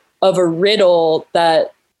more of a riddle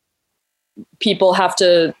that people have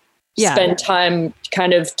to spend time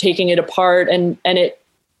kind of taking it apart, and it,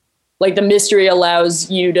 like, the mystery allows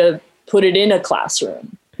you to put it in a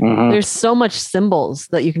classroom. Mm-hmm. There's so much symbols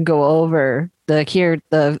that you can go over.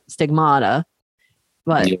 The stigmata,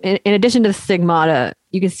 but in addition to the stigmata,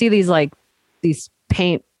 you can see these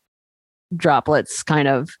paint droplets. Kind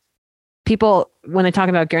of people, when they talk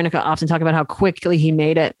about Guernica, often talk about how quickly he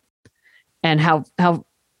made it, and how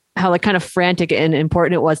like kind of frantic and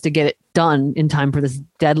important it was to get it done in time for this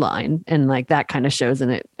deadline, and like that kind of shows in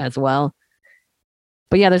it as well.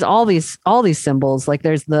 But yeah, there's all these symbols. Like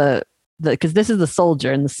there's the because this is the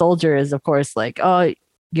soldier, and the soldier is of course like, oh,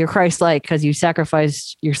 you're Christ-like because you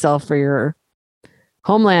sacrificed yourself for your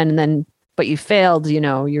homeland, but you failed. You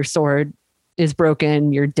know, your sword is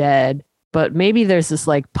broken, you're dead. But maybe there's this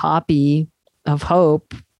like poppy of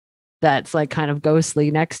hope that's like kind of ghostly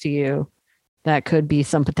next to you that could be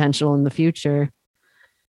some potential in the future.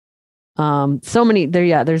 So many there.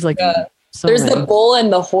 Yeah, there's like there's the bull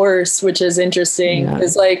and the horse, which is interesting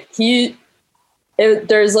because like he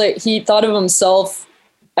thought of himself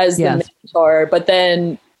as the mentor, but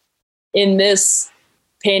then in this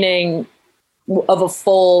painting of a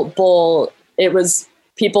full bull, it was,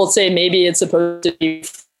 people say maybe it's supposed to be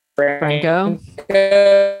Franco.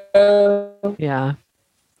 Yeah.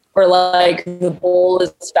 Or like the bull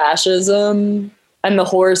is fascism and the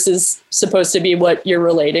horse is supposed to be what you're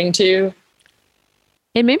relating to.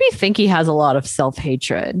 It made me think he has a lot of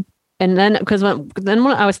self-hatred. And then, because when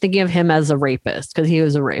I was thinking of him as a rapist, because he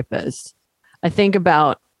was a rapist, I think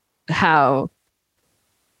about how,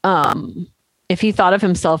 if he thought of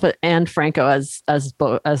himself and Franco as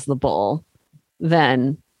the bull,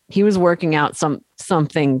 then he was working out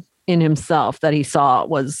something in himself that he saw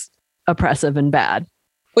was oppressive and bad.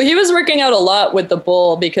 Well, he was working out a lot with the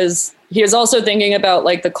bull because he was also thinking about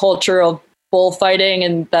like the culture of bullfighting,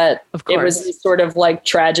 and that it was sort of like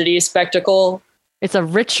tragedy spectacle. It's a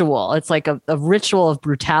ritual. It's like a ritual of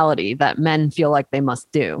brutality that men feel like they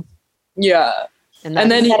must do. Yeah. And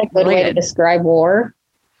then is that a good way to describe war?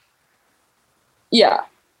 Yeah.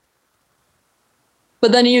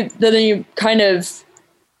 But then you kind of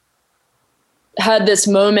had this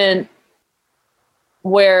moment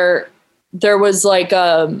where there was like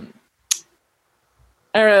I don't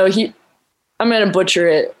know, I'm going to butcher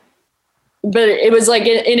it, but it was like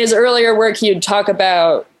in his earlier work, he would talk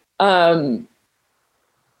about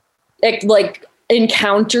like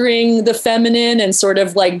encountering the feminine and sort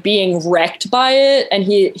of like being wrecked by it. And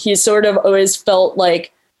he sort of always felt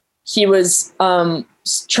like he was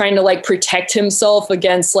trying to like protect himself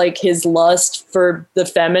against like his lust for the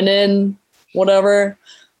feminine, whatever.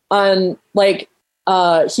 Like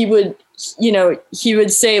he would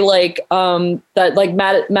say like that like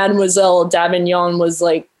Mademoiselle d'Avignon was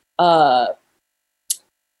like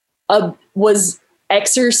was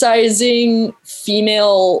exercising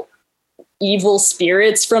female evil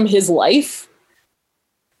spirits from his life.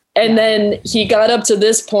 And then he got up to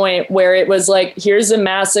this point where it was like, here's a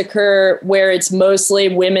massacre where it's mostly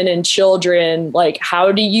women and children. Like,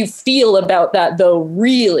 how do you feel about that though?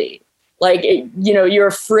 Really? Like, you're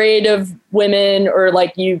afraid of women, or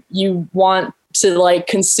like you want to like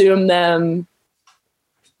consume them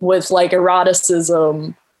with like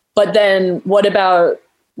eroticism. But then what about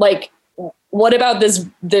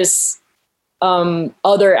this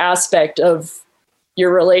other aspect of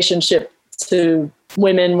your relationship to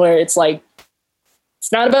women, where it's like,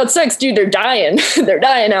 it's not about sex, dude, they're dying. They're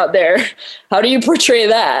dying out there. How do you portray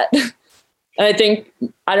that? And I think,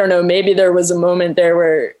 I don't know, maybe there was a moment there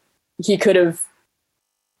where he could have,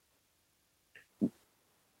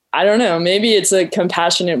 I don't know, maybe it's a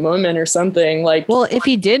compassionate moment or something. Like, well, if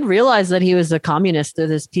he did realize that he was a communist through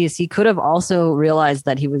this piece, he could have also realized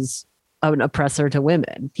that he was an oppressor to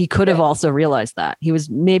women. He could have also realized that. He was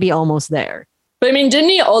maybe almost there. But I mean, didn't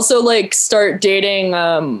he also like start dating,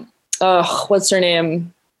 what's her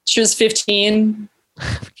name? She was 15.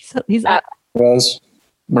 He's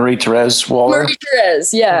Marie-Therese Waller.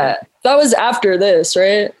 Marie-Therese, yeah. That was after this,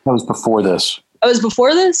 right? That was before this. Oh, it was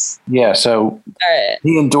before this? Yeah, so all right.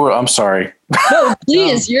 He endured. I'm sorry. No,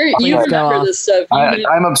 please, you remember this stuff.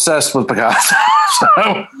 I'm obsessed with Picasso, so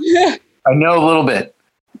I know a little bit,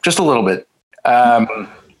 just a little bit.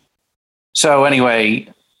 So anyway,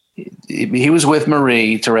 he was with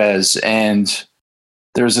Marie-Therese, and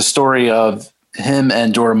there's a story of him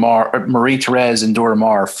and Marie-Therese and Dora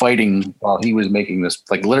Maar fighting while he was making this,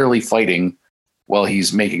 like literally fighting while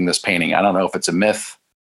he's making this painting. I don't know if it's a myth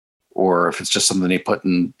or if it's just something they put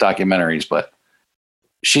in documentaries, but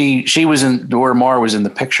Dora Maar was in the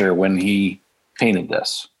picture when he painted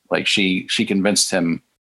this. Like she convinced him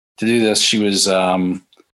to do this. She was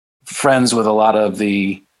friends with a lot of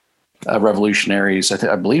the revolutionaries.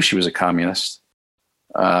 I believe she was a communist.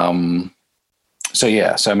 So I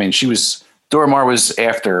mean, Dora Maar was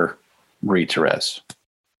after Marie-Therese.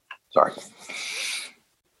 Sorry.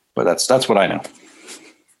 But that's what I know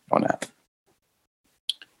on that.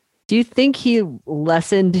 Do you think he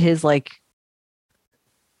lessened his like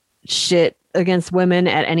shit against women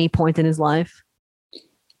at any point in his life?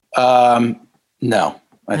 No,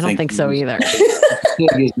 I don't think so either.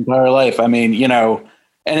 His entire life. I mean,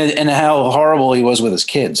 and how horrible he was with his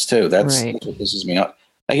kids too. That's what pisses me off.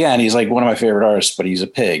 Again, he's like one of my favorite artists, but he's a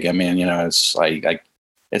pig. I mean, it's like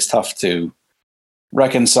it's tough to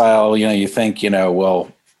reconcile. You think, well,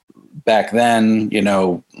 back then,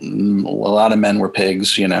 a lot of men were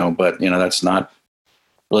pigs, but that's not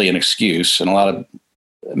really an excuse. And a lot of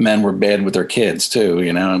men were bad with their kids too,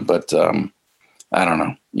 but I don't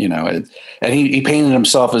know, and he painted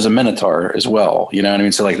himself as a minotaur as well. You know what I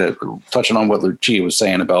mean? So like touching on what Lucia was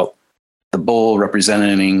saying about the bull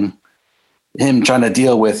representing him trying to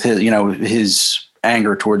deal with his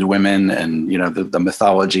anger towards women and, the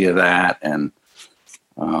mythology of that. And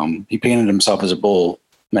he painted himself as a bull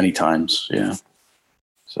many times. Yeah.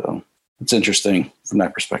 So it's interesting from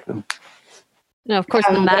that perspective. No, of course,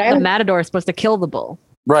 the matador is supposed to kill the bull.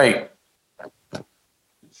 Right.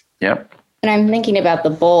 Yep. And I'm thinking about the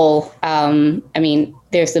bull. I mean,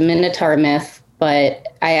 there's the Minotaur myth, but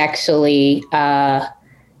I actually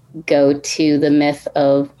go to the myth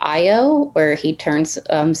of Io, where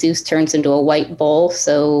Zeus turns into a white bull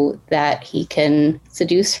so that he can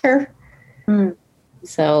seduce her.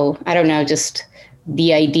 So I don't know, just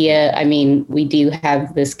the idea. I mean, we do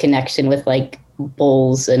have this connection with like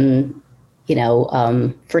bulls and,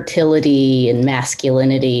 fertility and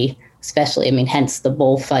masculinity, especially, hence the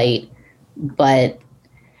bullfight. But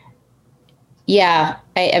yeah,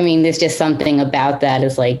 I mean, there's just something about that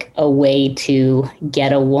as like a way to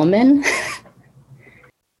get a woman.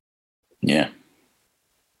 Yeah.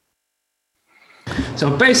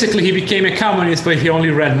 So basically he became a communist, but he only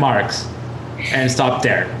read Marx and stopped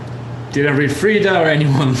there. Didn't read Frida or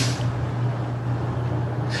anyone.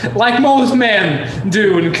 Like most men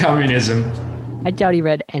do in communism. I doubt he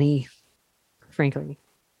read any, frankly.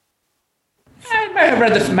 I might have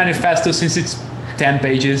read the manifesto since it's 10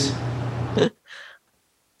 pages.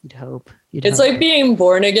 You'd hope. It's like being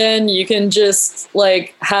born again. You can just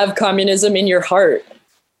like have communism in your heart.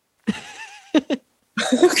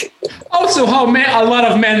 Also, how a lot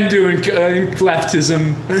of men do in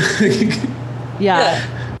leftism. Yeah.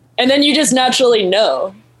 And then you just naturally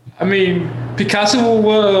know. I mean, Picasso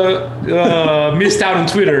missed out on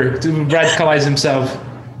Twitter to radicalize himself.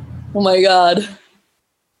 Oh my God.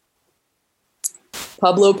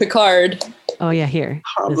 Pablo Picard. Oh yeah, here.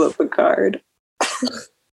 Pablo Picard.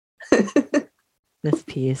 This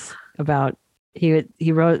piece about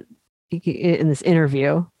he wrote in this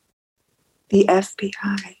interview. The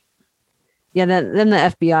FBI. Yeah, then the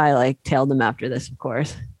FBI like tailed them after this, of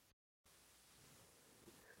course.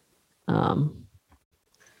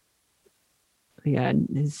 Yeah,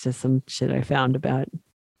 it's just some shit I found about.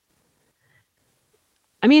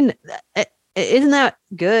 I mean, isn't that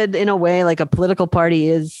good in a way? Like a political party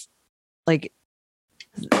is like,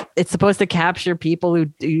 it's supposed to capture people who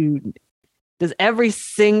do. Does every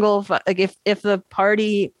single like if the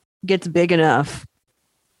party gets big enough,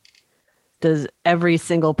 does every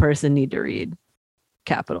single person need to read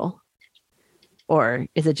Capital? Or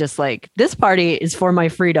is it just like, this party is for my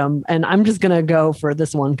freedom and I'm just going to go for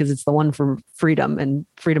this one because it's the one for freedom and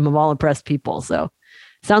freedom of all oppressed people. So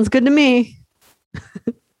sounds good to me.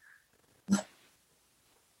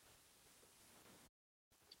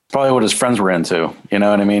 Probably what his friends were into. You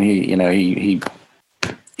know what I mean? He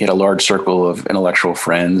had a large circle of intellectual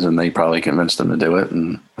friends and they probably convinced him to do it.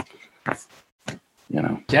 And, you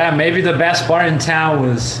know. Yeah, maybe the best bar in town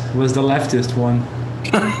was the leftist one.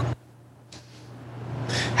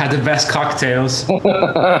 Had the best cocktails.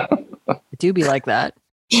 It do be like that.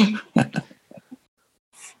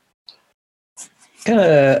 Kind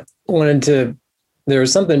of wanted to, there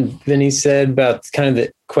was something Vinny said about kind of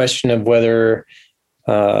the question of whether,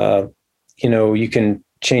 you can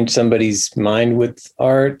change somebody's mind with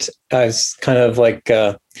art. I was kind of like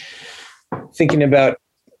thinking about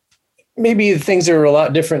maybe things are a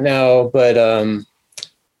lot different now, but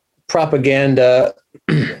propaganda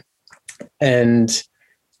and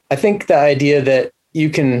I think the idea that you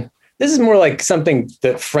can, this is more like something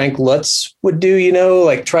that Frank Lutz would do,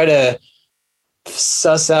 like try to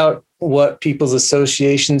suss out what people's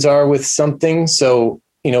associations are with something. So,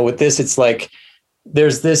 with this, it's like,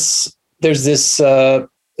 there's this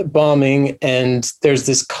bombing and there's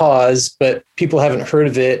this cause, but people haven't heard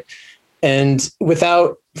of it. And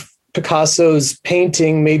without Picasso's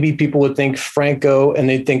painting, maybe people would think Franco and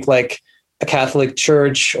they'd think like a Catholic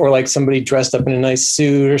church or like somebody dressed up in a nice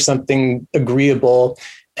suit or something agreeable.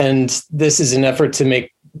 And this is an effort to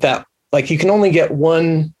make that, like, you can only get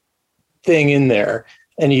one thing in there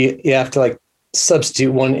and you have to like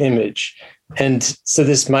substitute one image. And so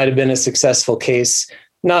this might've been a successful case,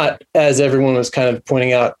 not as everyone was kind of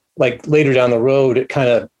pointing out, like later down the road, it kind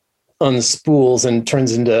of unspools and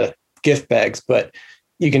turns into gift bags, but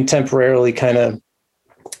you can temporarily kind of,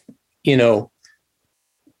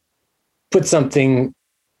 put something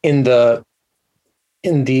in the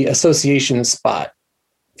association spot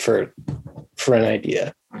for an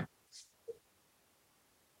idea.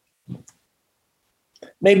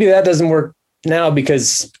 Maybe that doesn't work now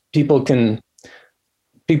because people can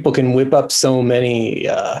whip up so many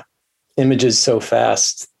images so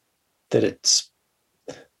fast that it's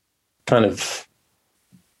kind of,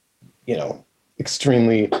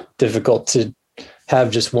 extremely difficult to have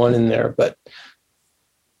just one in there, but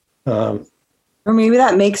or maybe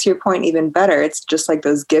that makes your point even better. It's just like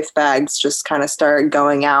those gift bags just kind of start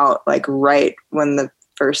going out like right when the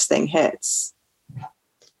first thing hits.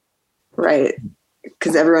 Right.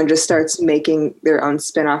 Because everyone just starts making their own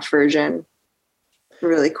spin-off version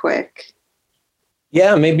really quick.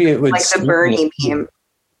 Yeah, maybe it would. Like the Bernie meme.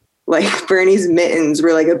 Like Bernie's mittens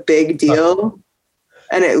were like a big deal.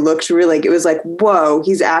 And it looked really like, it was like, whoa,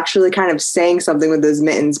 he's actually kind of saying something with those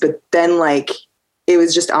mittens. But then like, it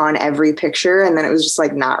was just on every picture. And then it was just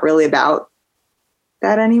like, not really about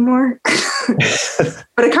that anymore.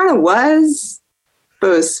 But it kind of was, but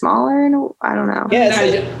it was smaller. And I don't know.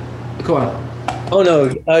 Yeah. Go on. Oh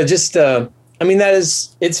no.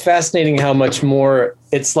 It's fascinating how much more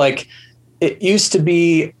it's like, it used to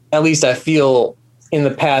be, at least I feel in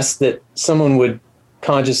the past, that someone would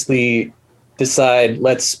consciously decide,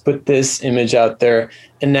 let's put this image out there.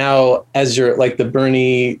 And now as you're like the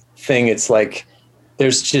Bernie thing, it's like,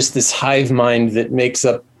 there's just this hive mind that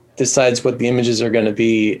decides what the images are going to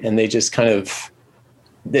be. And they just kind of,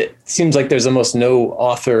 it seems like there's almost no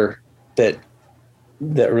author that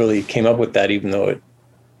really came up with that, even though it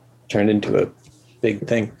turned into a big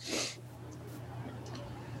thing.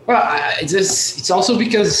 Well, it's also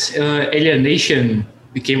because alienation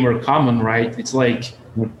became more common, right? It's like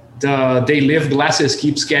the they live glasses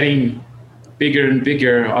keeps getting bigger and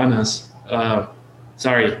bigger on us.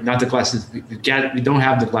 Sorry, not the glasses. We don't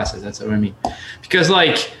have the glasses. That's what I mean. Because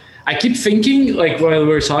like I keep thinking, like while we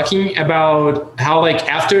were talking about how like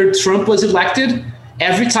after Trump was elected,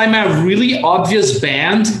 every time a really obvious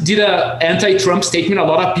band did a anti-Trump statement, a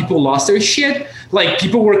lot of people lost their shit. Like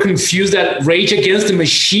people were confused that Rage Against the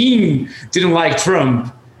Machine didn't like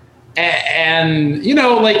Trump. And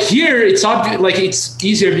like here it's obvious, like it's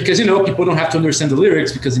easier because, people don't have to understand the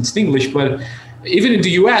lyrics because it's English, but even in the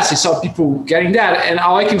US, I saw people getting that. And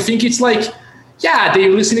all I can think it's like, yeah, they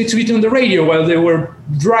listened to it on the radio while they were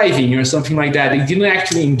driving or something like that. They didn't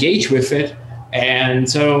actually engage with it. And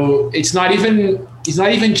so it's not even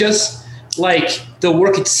just like the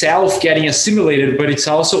work itself getting assimilated, but it's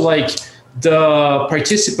also like the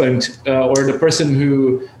participant or the person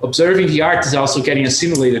who observing the art is also getting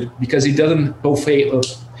assimilated, because he doesn't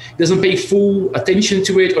pay full attention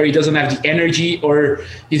to it, or he doesn't have the energy, or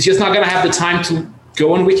he's just not going to have the time to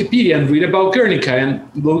go on Wikipedia and read about Guernica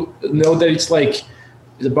and know that it's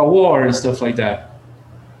about war and stuff like that.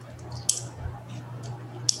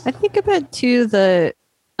 I think about too the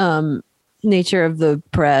nature of the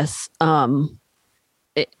press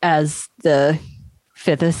as the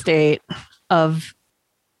fifth estate of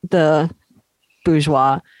the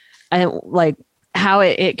bourgeois, and like how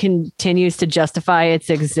it continues to justify its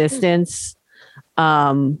existence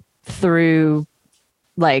through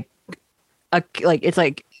it's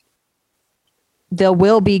like there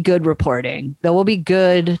will be good reporting. There will be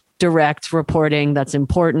good direct reporting that's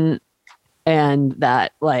important and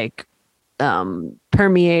that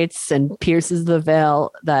permeates and pierces the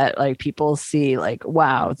veil that like people see like,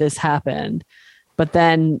 wow, this happened. But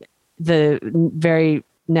then the very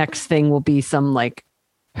next thing will be some like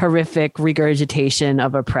horrific regurgitation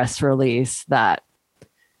of a press release that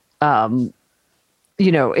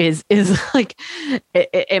is like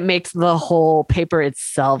it makes the whole paper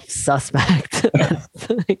itself suspect.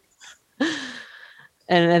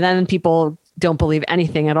 and then people don't believe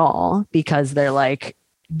anything at all because they're like,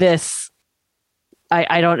 this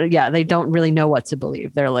they don't really know what to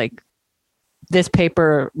believe. They're like, this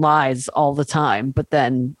paper lies all the time, but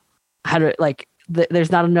then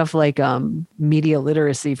there's not enough media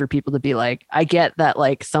literacy for people to be like, I get that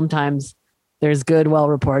sometimes there's good,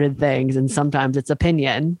 well-reported things and sometimes it's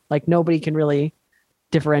opinion. Like nobody can really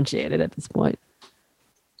differentiate it at this point.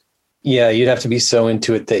 Yeah, you'd have to be so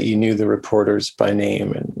into it that you knew the reporters by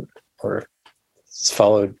name or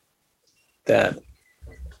followed that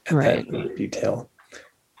detail.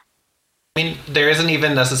 I mean, there isn't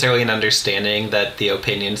even necessarily an understanding that the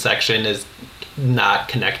opinion section is not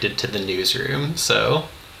connected to the newsroom, so...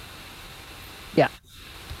 Yeah.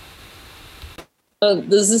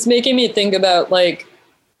 This is making me think about, why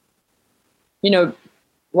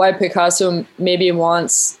Picasso maybe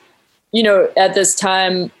wants, at this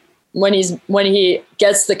time, when he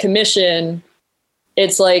gets the commission,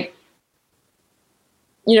 it's like,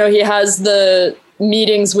 he has the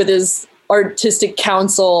meetings with his artistic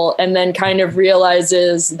council and then kind of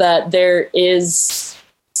realizes that there is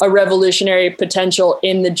a revolutionary potential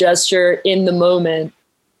in the gesture in the moment.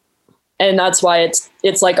 And that's why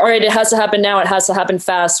it's like, all right, it has to happen now. It has to happen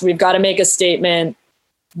fast. We've got to make a statement.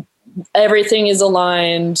 Everything is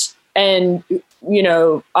aligned. And,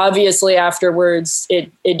 obviously afterwards,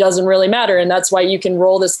 it doesn't really matter. And that's why you can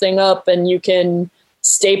roll this thing up and you can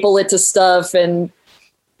staple it to stuff. And,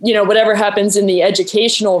 whatever happens in the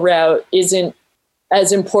educational route isn't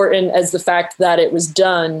as important as the fact that it was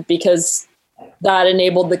done, because that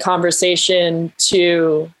enabled the conversation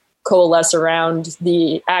to coalesce around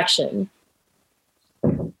the action.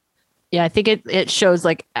 Yeah, I think it shows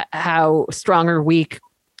how strong or weak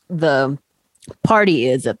the party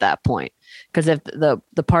is at that point. Because if the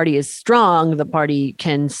party is strong, the party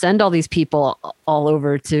can send all these people all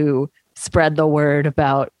over to spread the word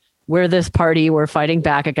about, we're this party, we're fighting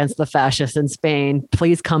back against the fascists in Spain.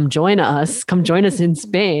 Please come join us. Come join us in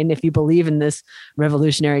Spain if you believe in this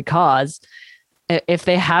revolutionary cause. If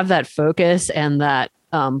they have that focus and that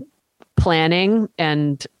planning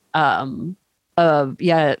and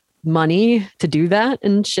money to do that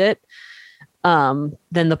and shit, then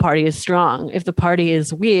the party is strong. If the party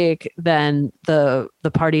is weak, then the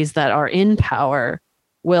parties that are in power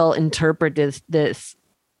will interpret this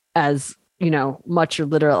as much or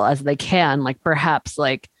literal as they can. Like perhaps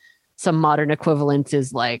some modern equivalent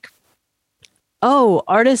is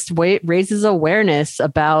artist raises awareness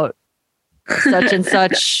about such and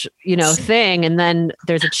such, thing. And then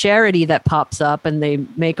there's a charity that pops up and they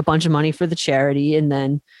make a bunch of money for the charity. And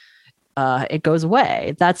then it goes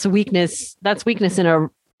away. That's weakness. That's weakness in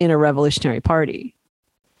a revolutionary party.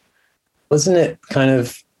 Wasn't it kind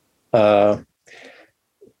of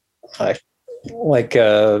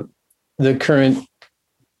the current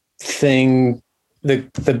thing,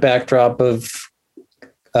 the backdrop of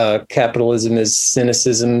capitalism is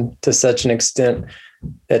cynicism to such an extent?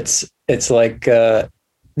 It's like the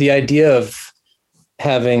idea of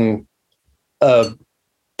having a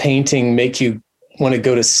painting make you want to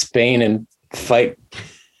go to Spain and fight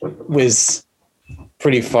was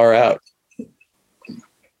pretty far out.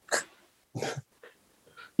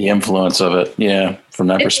 The influence of it, yeah, from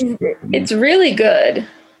that perspective. It's really good.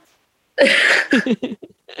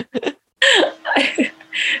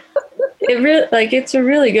 It's a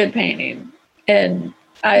really good painting, and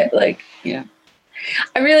I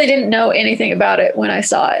really didn't know anything about it when I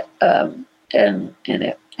saw it, and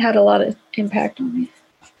it had a lot of impact on me.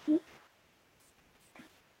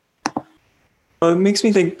 Well, it makes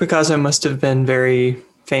me think Picasso must have been very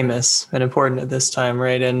famous and important at this time,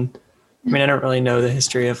 right? And I mean, I don't really know the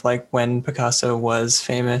history of like when Picasso was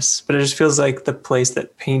famous, but it just feels like the place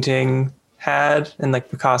that painting had and like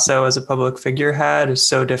Picasso as a public figure had is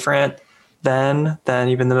so different then than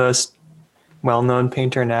even the most well-known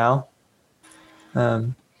painter now.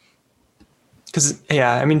 Because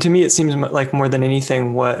I mean, to me, it seems like more than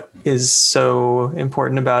anything, what is so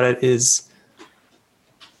important about it is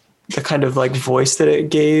the kind of like voice that it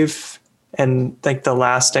gave and like the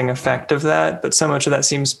lasting effect of that. But so much of that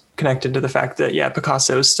seems connected to the fact that,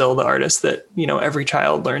 Picasso is still the artist that, every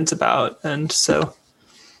child learns about. And so.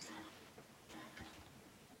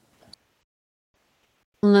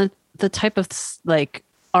 The type of like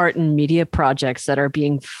art and media projects that are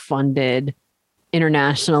being funded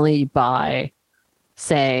internationally by,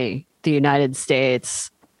 say, the United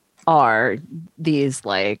States are these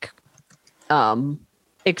like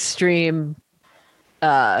extreme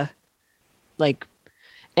like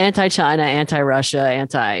anti-China, anti-Russia,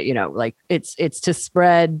 it's to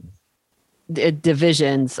spread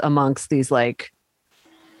divisions amongst these like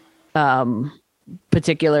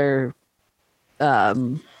particular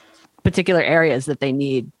areas that they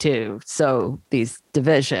need to sow these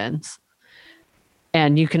divisions.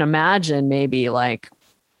 And you can imagine maybe like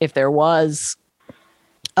if there was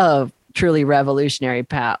a truly revolutionary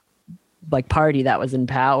party that was in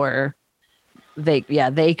power,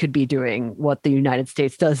 they could be doing what the United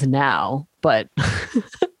States does now, but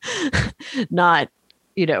not,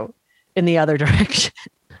 in the other direction.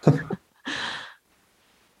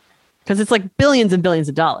 Because it's like billions and billions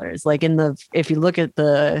of dollars. Like if you look at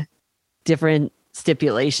the different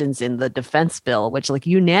stipulations in the defense bill, which like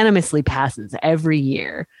unanimously passes every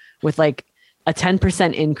year with like a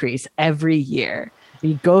 10% increase every year.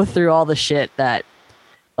 You go through all the shit that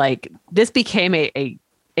like this became a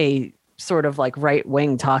sort of like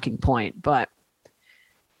right-wing talking point, but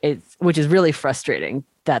which is really frustrating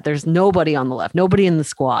that there's nobody on the left, nobody in the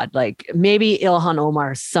squad. Like maybe Ilhan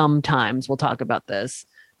Omar sometimes will talk about this,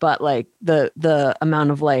 but like the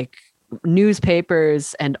amount of like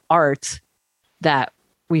newspapers and art that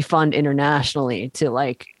we fund internationally to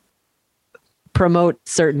like promote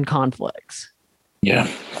certain conflicts.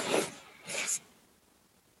 Yeah.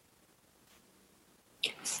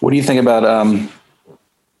 What do you think about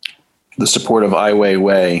the support of Ai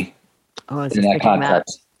Weiwei in that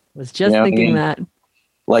context? Was just thinking that.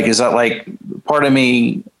 Like, is that like part of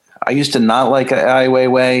me? I used to not like Ai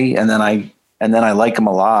Weiwei, and then I like him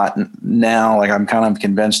a lot. Now, like, I'm kind of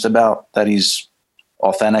convinced about that he's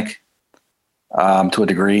authentic to a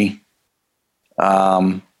degree.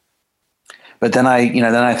 But then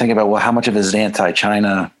I think about, well, how much of it is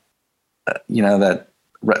anti-China, that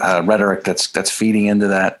rhetoric that's feeding into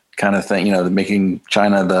that kind of thing, making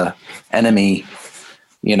China the enemy,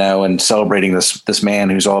 and celebrating this man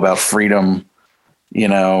who's all about freedom,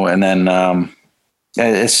 and then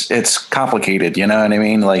it's complicated, you know what I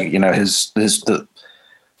mean? Like, the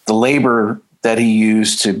labor that he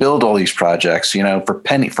used to build all these projects,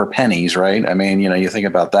 for pennies, right? I mean, you think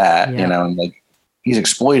about that, and like he's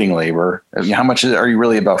exploiting labor. I mean, how much are you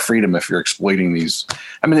really about freedom if you're exploiting these?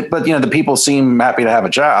 I mean, but the people seem happy to have a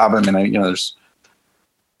job. I mean, there's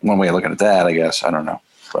one way of looking at that, I guess. I don't know,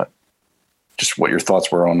 but just what your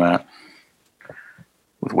thoughts were on that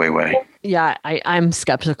with Weiwei. Yeah, I'm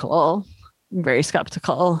skeptical. Very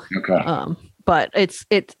skeptical. Okay. But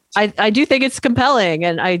I do think it's compelling,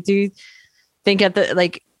 and I do think I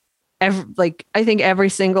think every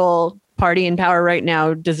single party in power right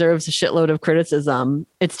now deserves a shitload of criticism.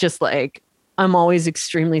 It's just like I'm always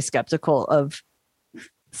extremely skeptical of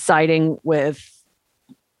siding with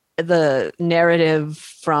the narrative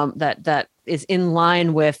from that is in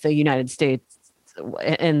line with the United States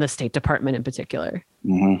and the State Department in particular.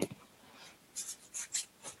 Mm-hmm.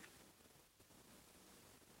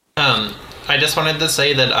 I just wanted to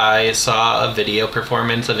say that I saw a video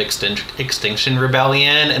performance of Extinction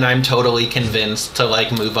Rebellion, and I'm totally convinced to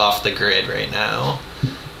like move off the grid right now.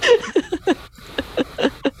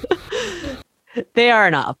 They are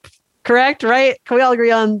an op, correct? Right? Can we all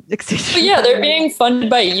agree on Extinction? But yeah, they're being funded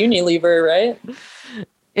by Unilever, right?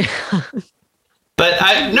 But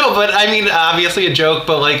I mean, obviously a joke,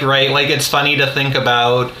 but like, right? Like, it's funny to think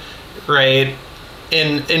about, right?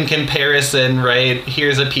 In comparison, right,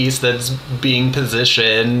 here's a piece that's being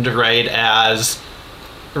positioned, right, as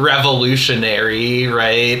revolutionary,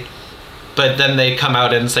 right? But then they come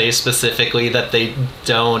out and say specifically that they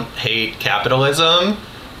don't hate capitalism.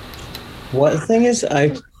 What thing is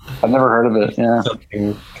I've never heard of it. Yeah.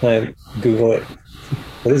 something? Can I Google it?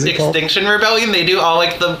 What is it called? Extinction Rebellion, they do all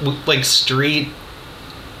like the like street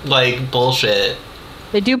like bullshit.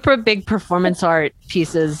 They do big performance art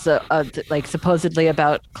pieces, like supposedly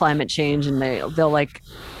about climate change, and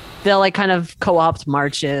they'll kind of co-opt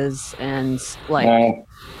marches and like.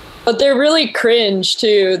 But they're really cringe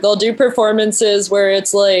too. They'll do performances where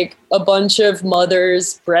it's like a bunch of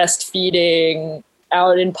mothers breastfeeding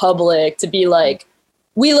out in public to be like,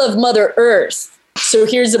 we love Mother Earth, so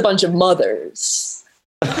here's a bunch of mothers.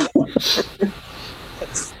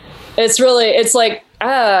 It's like,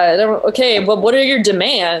 okay, well, what are your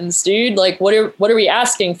demands, dude? Like, what are we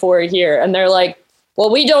asking for here? And they're like,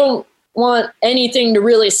 well, we don't want anything to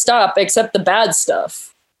really stop except the bad stuff.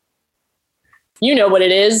 You know what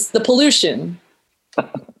it is, the pollution.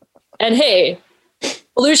 And hey,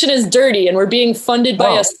 pollution is dirty and we're being funded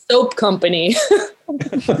by a soap company.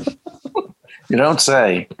 You don't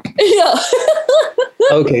say. Yeah.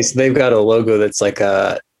 Okay, so they've got a logo that's like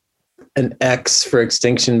an X for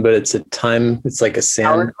extinction, but it's it's like a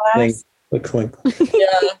sand thing. Looks like.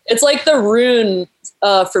 Yeah, it's like the rune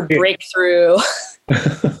for breakthrough.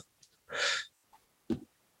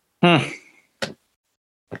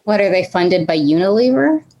 What, are they funded by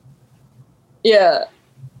Unilever? Yeah.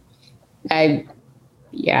 I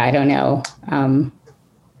don't know.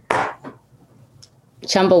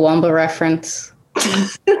 Chumbawamba reference.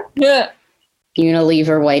 Yeah.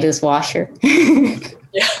 Unilever white as washer. Yeah.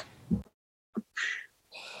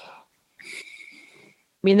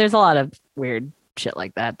 I mean, there's a lot of weird shit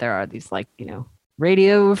like that. There are these like,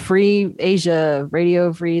 Radio Free Asia,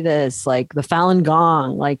 Radio Free this, like the Falun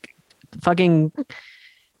Gong, like fucking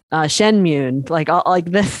Shenmue, like all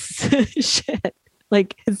like this shit.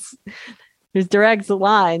 Like there's direct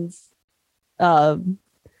lines of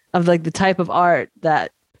like the type of art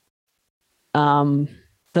that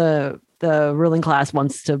the ruling class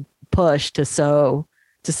wants to push to sow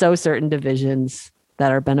certain divisions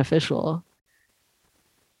that are beneficial.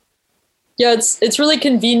 Yeah, it's really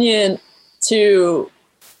convenient to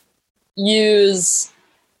use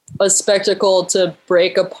a spectacle to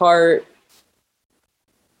break apart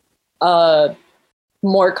a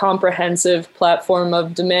more comprehensive platform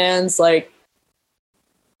of demands. Like,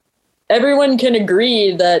 everyone can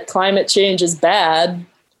agree that climate change is bad.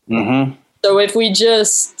 Mm-hmm. So if we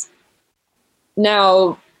just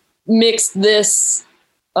now mix this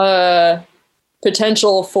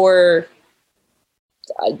potential for,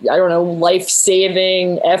 I don't know,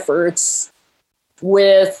 life-saving efforts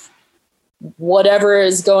with whatever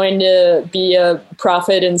is going to be a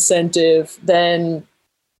profit incentive, then,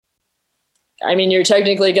 I mean, you're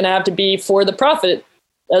technically going to have to be for the profit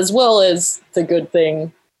as well as the good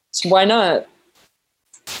thing. So why not?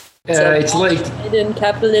 It's like in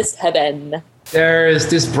capitalist heaven. There's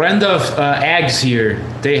this brand of eggs here.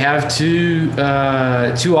 They have two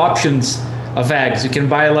options of eggs. You can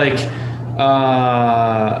buy like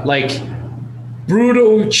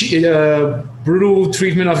brutal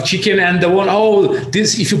treatment of chicken, and the one,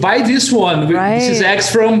 if you buy this one, this is eggs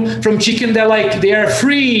from chicken that they are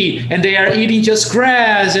free and they are eating just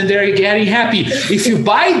grass and they're getting happy. If you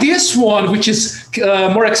buy this one, which is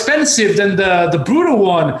more expensive than the brutal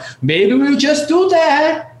one, maybe we'll just do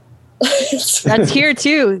that. That's here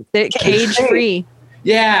too. The cage free.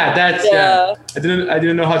 Yeah, that's I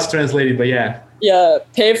didn't know how to translate it, but yeah. Yeah,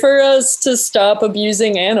 pay for us to stop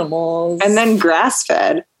abusing animals. And then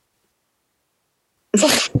grass-fed.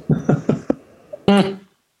 I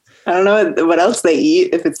don't know what else they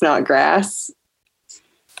eat if it's not grass.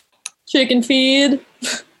 Chicken feed.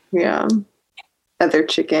 Yeah. Other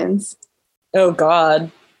chickens. Oh,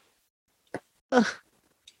 God.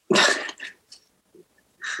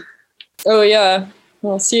 Oh, yeah.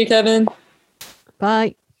 Well, see you, Kevin.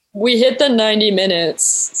 Bye. We hit the 90 minutes,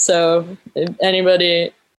 so if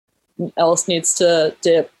anybody else needs to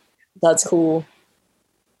dip, that's cool.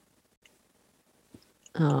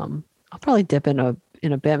 I'll probably dip in a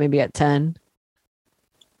bit, maybe at 10.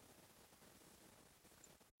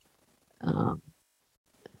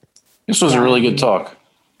 This was a really good talk.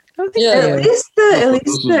 At least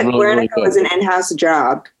the Guernica was an in-house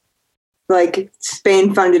job. Like,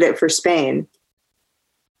 Spain funded it for Spain.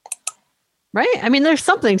 Right? I mean, there's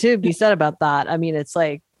something to be said about that. I mean, it's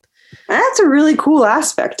like... That's a really cool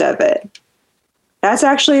aspect of it. That's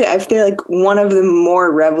actually, I feel like, one of the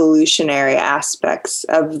more revolutionary aspects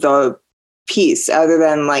of the piece, other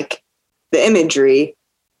than, like, the imagery.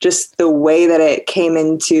 Just the way that it came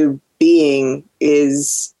into being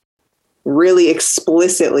is really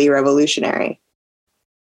explicitly revolutionary.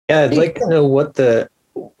 Yeah, I'd like to know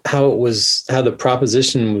how the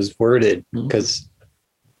proposition was worded, because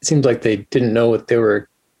it seems like they didn't know what they were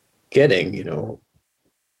getting,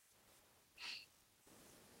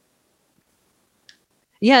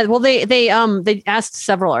 Yeah, well, they asked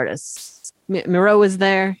several artists. Miro was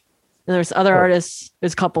there, and there's other artists.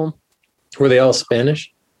 There's a couple. Were they all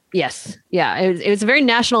Spanish? Yes, yeah. It was a very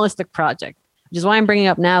nationalistic project, which is why I'm bringing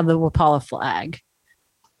up now the Wapala flag,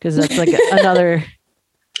 because that's like another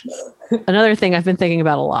thing I've been thinking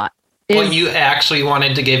about a lot. What you actually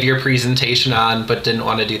wanted to give your presentation on, but didn't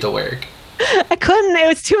want to do the work. I couldn't. It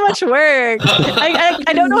was too much work.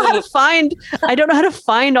 I don't know how to find. I don't know how to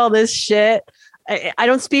find all this shit. I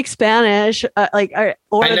don't speak Spanish. Or I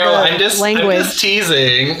know. I'm just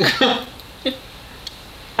teasing.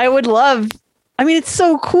 I would love. I mean, it's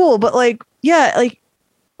so cool, but when I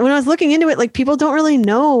was looking into it, people don't really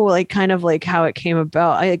know, kind of how it came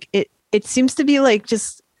about. It seems to be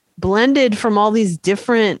just blended from all these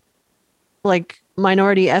different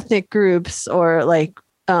minority ethnic groups or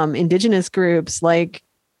indigenous groups, and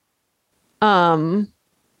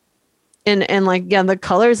the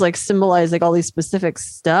colors symbolize all these specific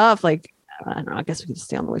stuff. I don't know, I guess we can just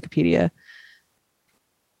stay on the Wikipedia,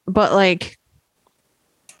 but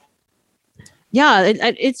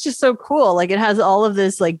it's just so cool. It has all of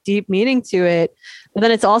this deep meaning to it, but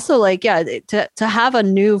then it's also to have a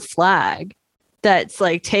new flag that's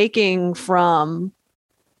taking from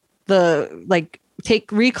the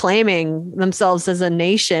reclaiming themselves as a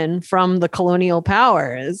nation from the colonial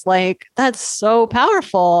powers. That's so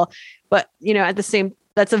powerful. But at the same,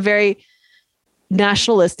 that's a very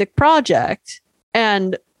nationalistic project.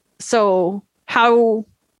 And so how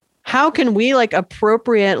can we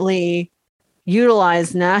appropriately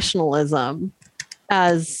utilize nationalism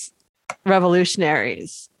as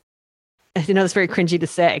revolutionaries? It's very cringy to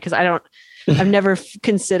say, because I've never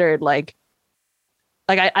considered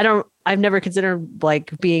I've never considered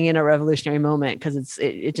being in a revolutionary moment, because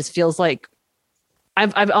it just feels like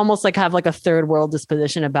I've almost have a third world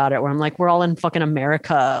disposition about it, where I'm we're all in fucking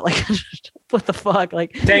America. What the fuck?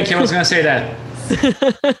 Thank you. I was gonna say that.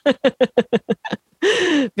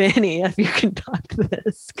 Vanny, if you can talk to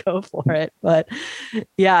this, go for it. But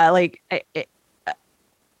yeah, I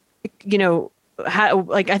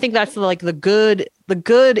think that's the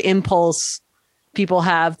good impulse people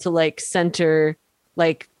have to center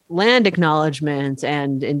land acknowledgement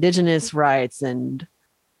and indigenous rights and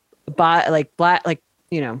BIPOC,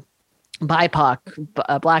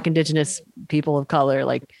 Black indigenous people of color,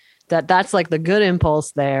 that's the good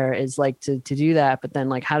impulse there is to do that. But then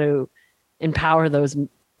how to empower those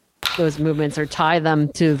movements or tie them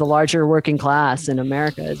to the larger working class in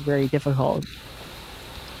America is very difficult.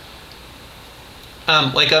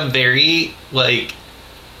 A very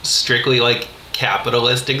strictly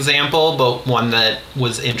capitalist example, but one that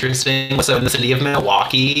was interesting. So in the city of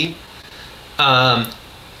Milwaukee,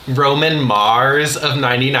 Roman Mars of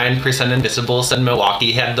 99% Invisible said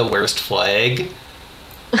Milwaukee had the worst flag.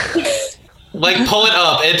 Pull it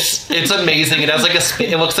up. It's amazing. It has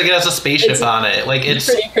it looks like it has a spaceship on it. It's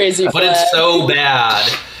pretty crazy, but flag. It's so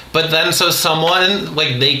bad. But then someone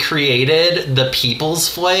they created the people's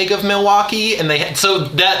flag of Milwaukee, and they had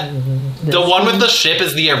the one with the ship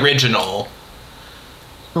is the original.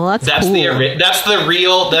 Well, that's cool. That's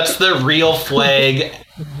the real flag,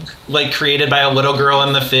 created by a little girl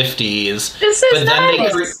in the 50s. This is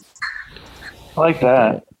nice. I like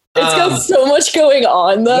that. It's got so much going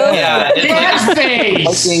on, though. Yeah, red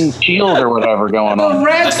face, fucking shield or whatever going on. The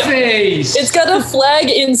red face. It's got a flag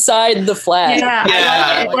inside the flag.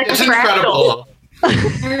 Yeah, it's incredible.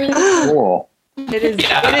 Cool. It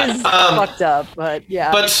is fucked up, but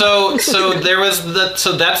yeah. But so there was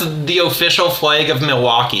that's the official flag of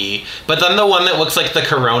Milwaukee. But then the one that looks like the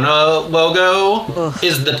Corona logo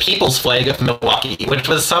is the people's flag of Milwaukee, which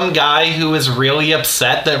was some guy who was really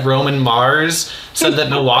upset that Roman Mars said that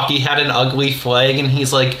Milwaukee had an ugly flag, and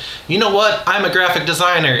he's like, you know what? I'm a graphic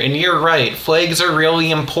designer, and you're right. Flags are really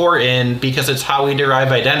important because it's how we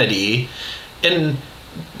derive identity. And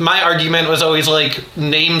my argument was always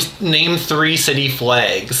name 3 city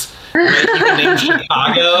flags. Right? You can name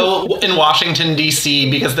Chicago and Washington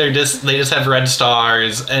D.C. because they just have red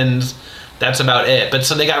stars, and that's about it. But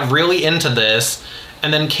so they got really into this,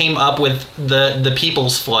 and then came up with the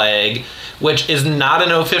people's flag, which is not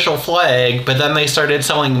an official flag. But then they started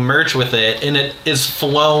selling merch with it, and it is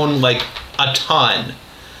flown a ton,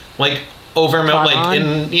 over in Milwaukee,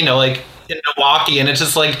 and it's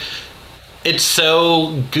just it's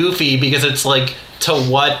so goofy because it's to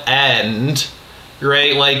what end?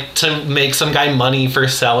 right? Like to make some guy money for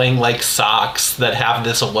selling like socks that have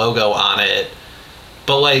this logo on it.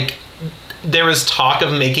 But like there was talk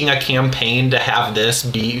of making a campaign to have this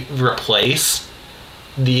replace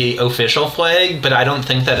the official flag, but I don't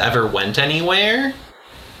think that ever went anywhere.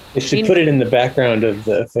 They should put it in the background of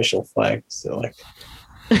the official flag. So like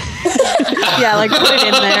yeah, like put it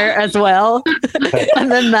in there as well. And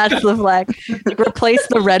then that's the flag. Like, replace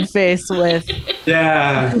the red face with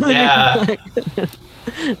Yeah.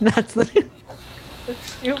 That's stupid.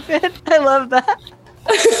 I love that.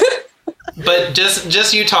 But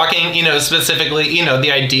just you talking, specifically,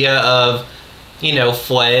 the idea of,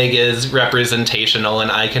 flag is representational and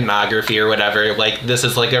iconography or whatever. Like, this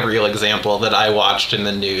is like a real example that I watched in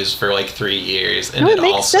the news for like 3 years, and it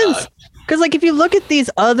makes all sense. sucked. Because like if you look at these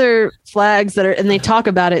other flags that are, and they talk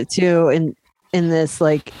about it too in this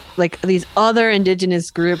like these other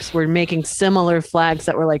indigenous groups were making similar flags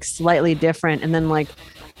that were like slightly different, and then like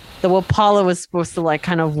the Wapala was supposed to like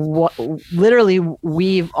kind of literally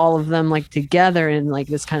weave all of them like together in like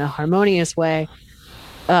this kind of harmonious way,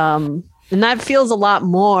 and that feels a lot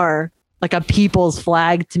more like a people's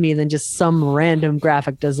flag to me than just some random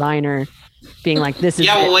graphic designer being like, this is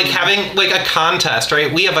like having like a contest,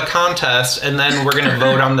 right? We have a contest, and then we're gonna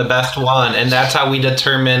vote on the best one, and that's how we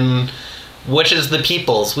determine which is the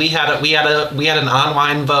people's. We had an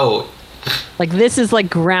online vote. Like this is like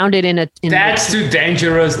grounded in That's too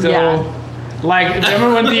dangerous though. Yeah. Like,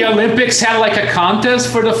 remember when the Olympics had like a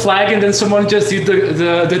contest for the flag, and then someone just did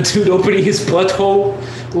the dude opening his butthole,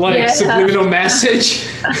 like subliminal message.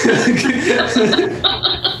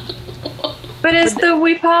 But is the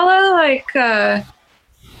Wapala like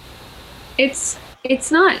it's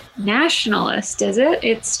not nationalist, is it?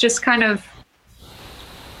 It's just kind of.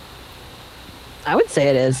 I would say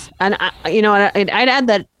it is, and I'd add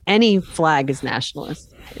that any flag is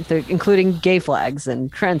nationalist, including gay flags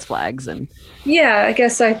and trans flags, and. Yeah, I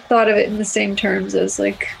guess I thought of it in the same terms as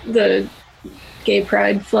like the gay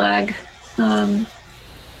pride flag.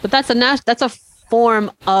 But that's a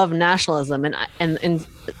form of nationalism, and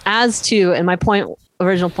my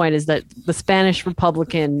original point is that the Spanish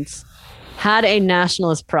Republicans had a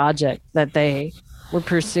nationalist project that they were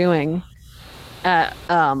pursuing, Yeah.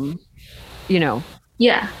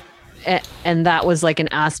 And that was like an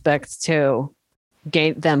aspect to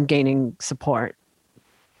them gaining support.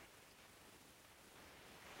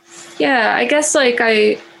 Yeah, I guess like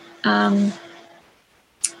I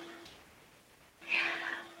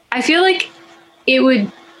feel like it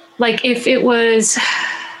would, like if it was,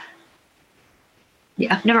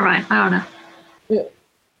 yeah, never mind. I don't know. Yeah.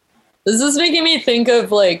 This is making me think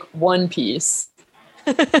of like One Piece.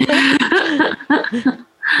 I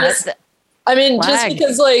mean, just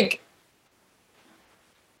because like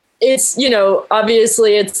it's,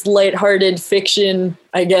 obviously it's lighthearted fiction,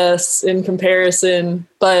 I guess, in comparison,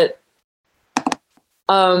 but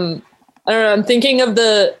I don't know, I'm thinking of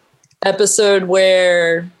the episode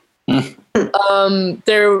where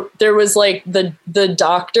there was like the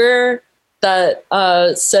doctor that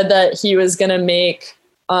said that he was gonna make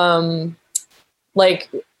like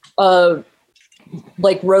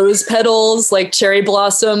rose petals, like cherry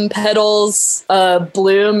blossom petals,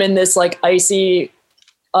 bloom in this like icy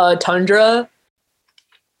tundra,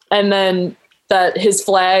 and then that his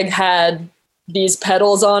flag had these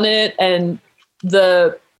petals on it, and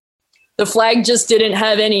the flag just didn't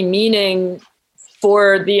have any meaning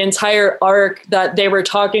for the entire arc, that they were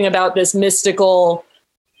talking about this mystical,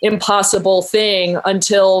 impossible thing,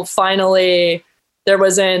 until finally there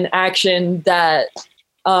was an action that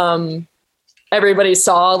everybody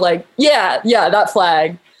saw, like, yeah, that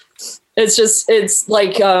flag. It's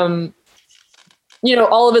like, all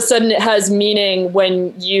of a sudden it has meaning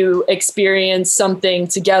when you experience something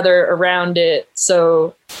together around it.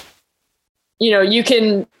 So, you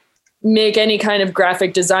can make any kind of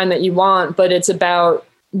graphic design that you want, but it's about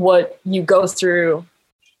what you go through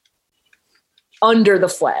under the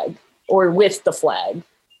flag or with the flag.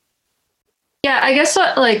 Yeah, I guess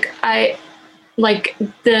the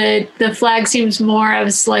flag seems more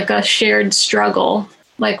as like a shared struggle,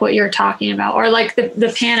 like what you're talking about, or like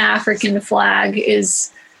the Pan-African flag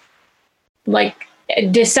is like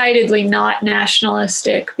decidedly not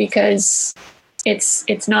nationalistic, because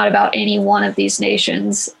it's not about any one of these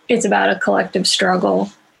nations. It's about a collective struggle.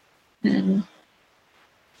 But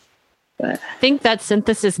I think that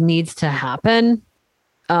synthesis needs to happen.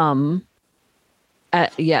 And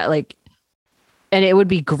it would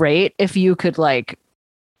be great if you could like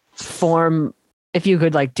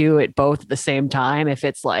do it both at the same time. If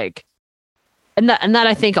it's like And that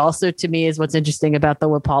I think also to me is what's interesting about the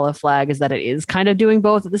Wapala flag is that it is kind of doing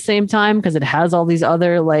both at the same time because it has all these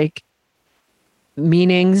other like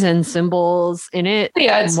meanings and symbols in it.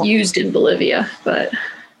 Yeah, it's used in Bolivia, but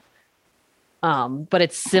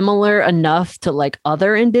it's similar enough to like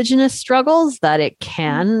other indigenous struggles that it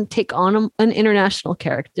can take on an international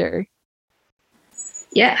character.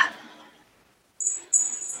 Yeah.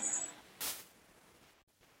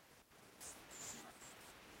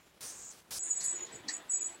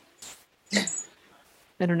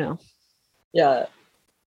 I don't know. Yeah.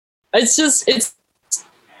 It's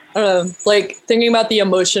I don't know, like thinking about the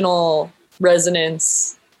emotional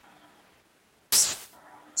resonance,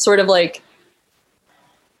 sort of like,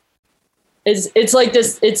 it's like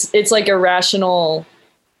this, it's like irrational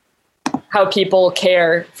how people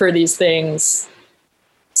care for these things.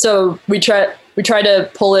 So we try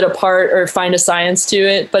to pull it apart or find a science to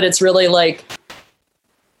it, but it's really like,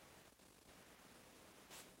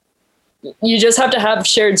 you just have to have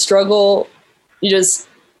shared struggle. You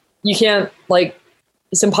can't like,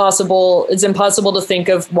 it's impossible to think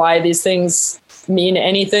of why these things mean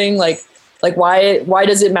anything. Like why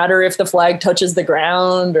does it matter if the flag touches the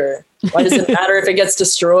ground, or why does it matter if it gets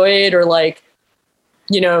destroyed, or like,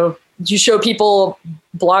 you show people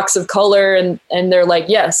blocks of color and they're like,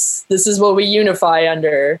 yes, this is what we unify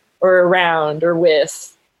under or around or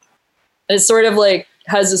with. And it's sort of like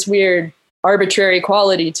has this weird arbitrary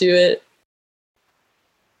quality to it.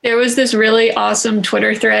 There was this really awesome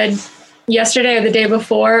Twitter thread yesterday or the day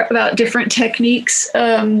before about different techniques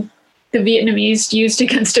the Vietnamese used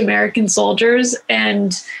against American soldiers.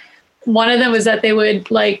 And one of them was that they would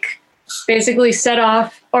like basically set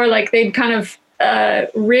off, or like they'd kind of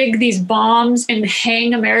rig these bombs and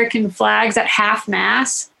hang American flags at half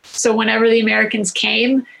mast. So whenever the Americans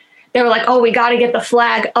came, they were like, oh, we got to get the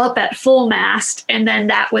flag up at full mast. And then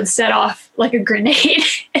that would set off like a grenade.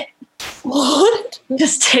 What?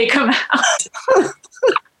 Just take them out.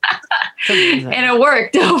 And it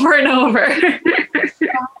worked over and over.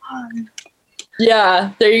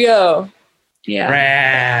 Yeah, there you go. Yeah.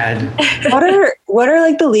 Rad. What are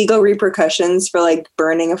like the legal repercussions for like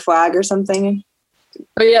burning a flag or something?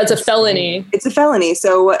 Oh yeah, it's a felony. It's a felony.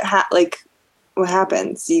 So what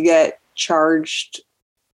happens? You get charged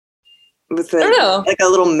with I don't know. like a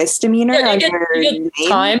little misdemeanor Yeah, on you your get name?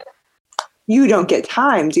 time. You don't get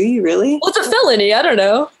time, do you really? Well, it's a felony. I don't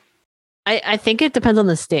know. I think it depends on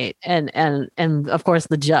the state and of course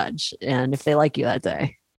the judge and if they like you that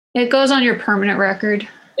day. It goes on your permanent record.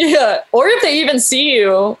 Yeah, or if they even see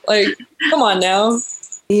you, like, come on now.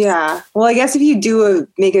 Yeah. Well, I guess if you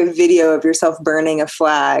make a video of yourself burning a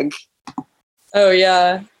flag. Oh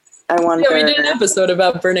yeah. I wonder. Yeah, we did an episode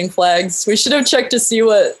about burning flags. We should have checked to see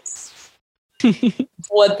what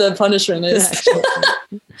the punishment is.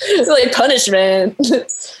 Like punishment,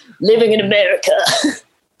 living in America.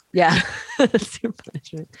 Yeah, that's your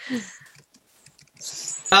punishment.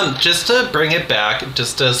 Just to bring it back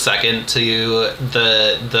just a second to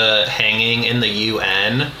the hanging in the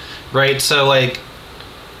UN, right? So like,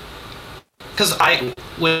 because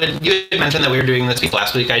when you had mentioned that we were doing this week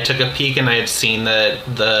last week, I took a peek and I had seen that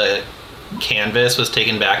the canvas was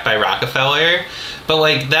taken back by Rockefeller, but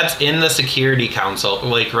like that's in the Security Council,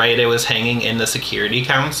 like, right? It was hanging in the Security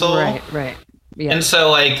Council, right. Yeah. And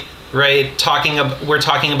so like, right, we're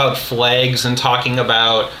talking about flags and talking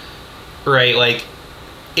about, right, like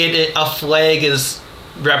a flag is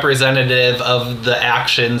representative of the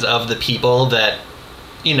actions of the people that,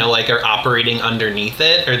 like are operating underneath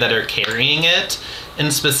it or that are carrying it,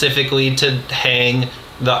 and specifically to hang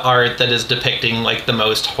the art that is depicting like the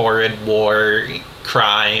most horrid war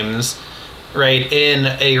crimes, right, in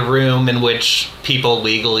a room in which people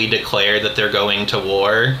legally declare that they're going to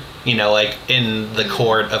war, like in the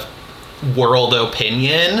court of world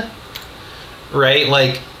opinion, right?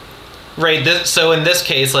 Like, right. So in this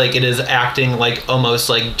case, like it is acting like almost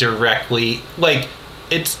like directly, like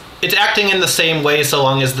it's acting in the same way so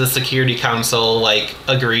long as the Security Council like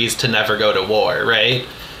agrees to never go to war, right?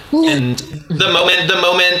 And the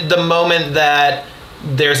moment that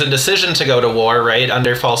there's a decision to go to war, right,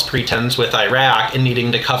 under false pretense with Iraq and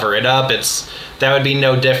needing to cover it up, that would be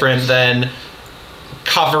no different than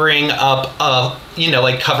covering up a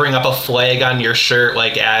flag on your shirt,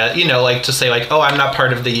 like, like to say like, oh, I'm not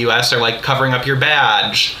part of the US, or like covering up your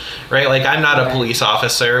badge, right? Like, I'm not a police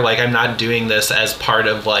officer, like I'm not doing this as part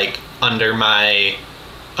of like under my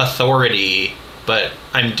authority, but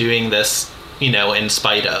I'm doing this, in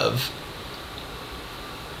spite of.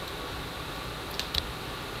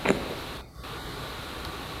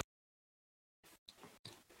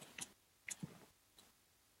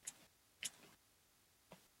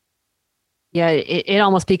 yeah, it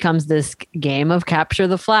almost becomes this game of capture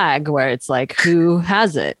the flag where it's like, who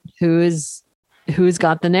has it? Who's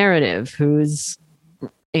got the narrative? Who's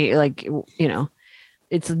like,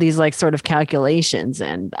 it's these like sort of calculations.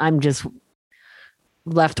 And I'm just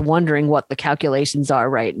left wondering what the calculations are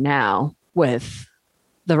right now with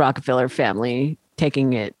the Rockefeller family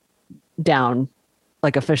taking it down,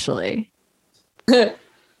 like officially.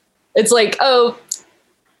 It's like, oh,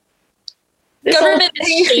 government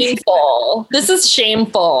is shameful. This is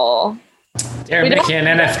shameful. They're making an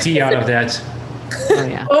NFT out of that. Oh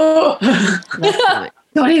yeah. Oh,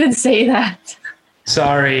 don't even say that.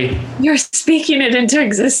 Sorry. You're speaking it into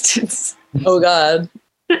existence. Oh God.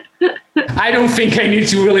 I don't think I need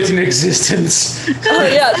to will it in existence. Oh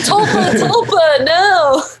yeah, Tulpa,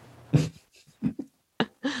 no.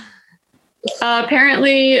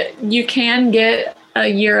 Apparently, you can get a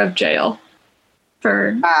year of jail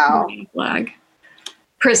for flag.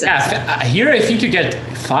 Prison. Yeah, here I think you get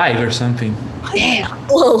 5 or something. Damn.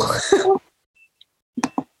 Whoa.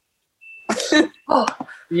 Oh,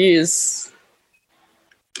 jeez.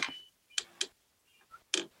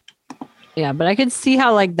 Yeah, but I could see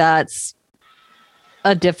how like that's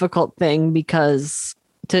a difficult thing because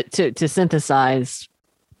to synthesize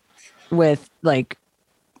with like,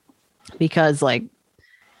 because like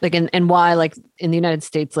and why like in the United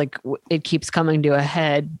States like it keeps coming to a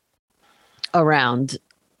head around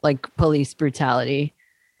like police brutality,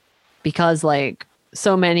 because like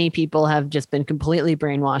so many people have just been completely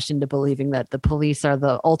brainwashed into believing that the police are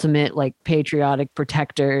the ultimate like patriotic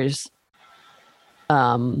protectors,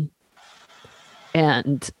 and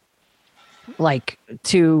like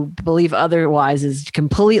to believe otherwise is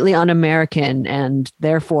completely un-American, and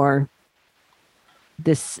therefore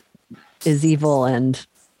this is evil, and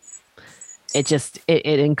it just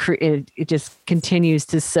it just continues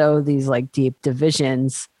to sow these like deep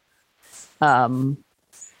divisions.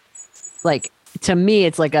 Like to me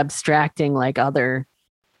it's like abstracting like other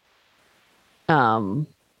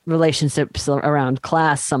relationships around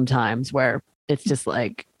class sometimes, where it's just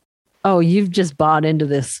like, oh, you've just bought into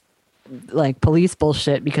this like police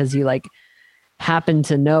bullshit because you like happen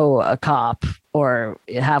to know a cop or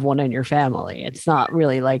have one in your family. It's not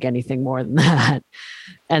really like anything more than that.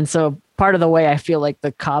 And so part of the way I feel like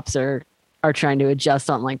the cops are trying to adjust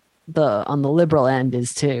on like on the liberal end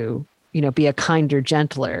is to, be a kinder,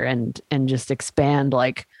 gentler and just expand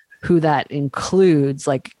like who that includes.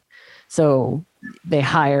 Like, so they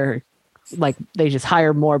just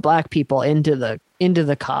hire more Black people into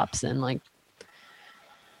the cops and like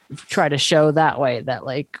try to show that way that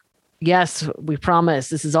like, yes, we promise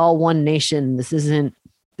this is all one nation. This isn't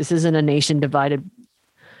a nation divided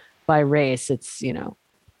by race. It's, yeah,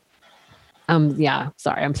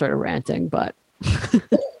 sorry, I'm sort of ranting, but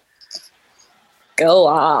go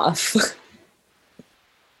off.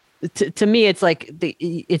 To me, it's like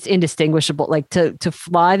it's indistinguishable. Like to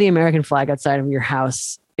fly the American flag outside of your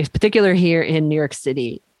house, in particular here in New York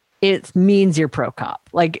City, it means you're pro cop.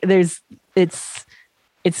 Like it's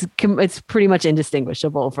pretty much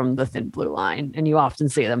indistinguishable from the thin blue line, and you often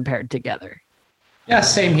see them paired together. Yeah,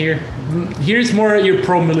 same here. Here's more you're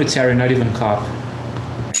pro-military, not even cop.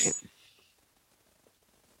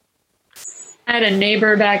 I had a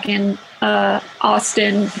neighbor back in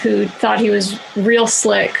Austin who thought he was real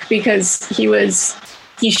slick because he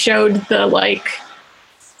showed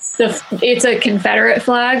it's a Confederate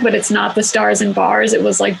flag, but it's not the stars and bars. It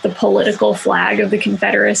was like the political flag of the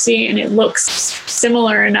Confederacy, and it looks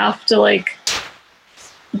similar enough to like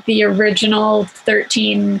the original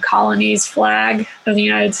 13 colonies flag of the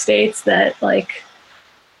United States that like,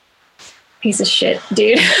 piece of shit,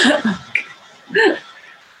 dude.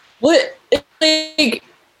 What? Like,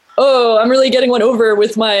 oh, I'm really getting one over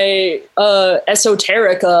with my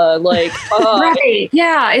esoterica. Like, right?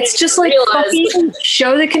 Yeah, it's just like fucking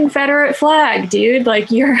show the Confederate flag, dude.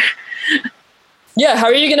 Like you're. Yeah, how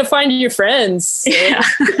are you gonna find your friends? Yeah.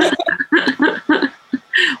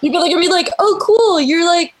 People are gonna be like, oh, cool, you're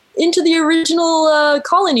like into the original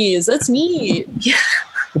colonies. That's neat. Yeah.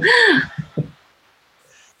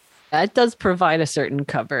 That does provide a certain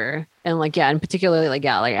cover. And like, yeah, and particularly like,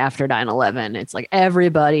 yeah, like after 9/11, it's like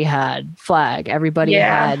everybody had flag. Everybody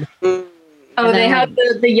had. Oh, they had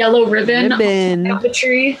the yellow ribbon on the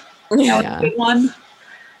tree. That was a good one.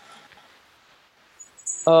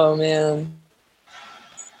 Oh, man.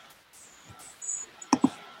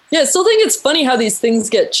 Yeah, I still think it's funny how these things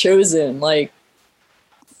get chosen. Like,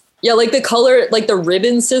 yeah, like the color, like the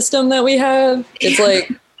ribbon system that we have. It's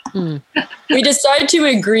like, we decide to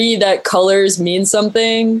agree that colors mean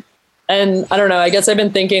something. And I don't know, I guess I've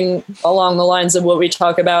been thinking along the lines of what we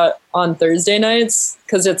talk about on Thursday nights.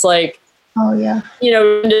 Because it's like, Oh yeah.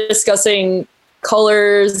 Discussing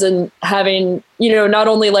colors and having, not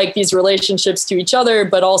only like these relationships to each other,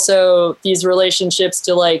 but also these relationships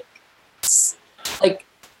to like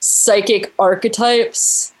psychic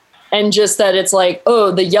archetypes. And just that it's like,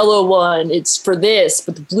 oh, the yellow one, it's for this,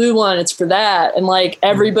 but the blue one, it's for that. And like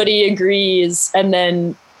everybody agrees. And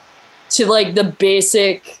then to like the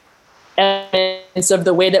basic elements of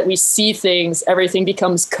the way that we see things, everything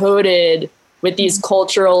becomes coded with these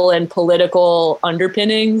cultural and political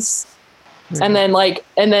underpinnings. Mm-hmm. And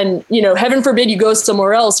then, heaven forbid you go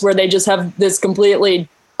somewhere else where they just have this completely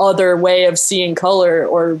other way of seeing color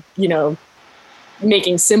or,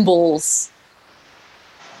 making symbols.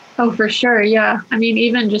 Oh, for sure. Yeah. I mean,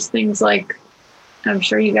 even just things like, I'm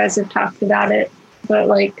sure you guys have talked about it, but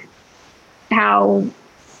like how,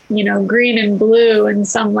 green and blue in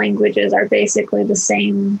some languages are basically the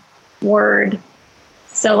same word.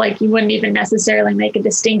 So like you wouldn't even necessarily make a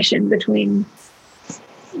distinction between,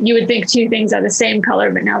 you would think two things are the same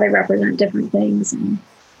color, but now they represent different things. And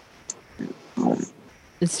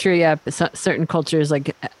it's true. Yeah. Certain cultures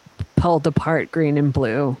like pulled apart green and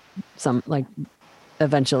blue, some like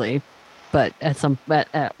eventually, but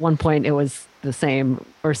at one point it was the same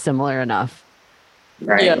or similar enough.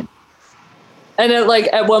 Right. Yeah. And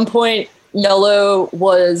at one point, yellow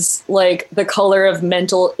was like the color of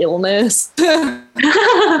mental illness. And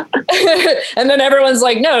then everyone's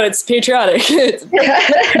like, no, it's patriotic.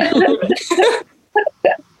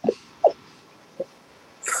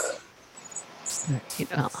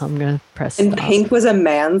 I'm going to press And stop. pink was a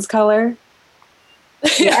man's color?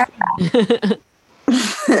 Yeah.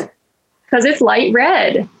 Because it's light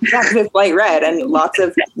red. Yeah, because it's light red. And lots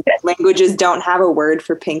of languages don't have a word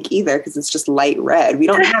for pink either because it's just light red. We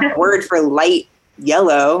don't have a word for light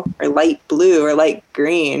yellow or light blue or light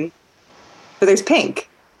green. But there's pink.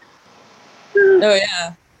 Oh,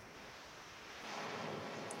 yeah.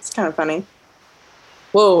 It's kind of funny.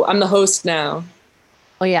 Whoa, I'm the host now.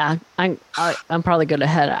 Oh, yeah. I'm probably going to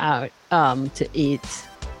head out to eat.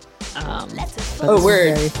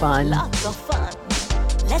 Word. Very fun. Lots of fun.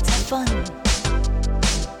 Let's have fun.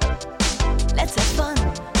 Let's have fun.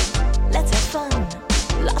 Let's have fun.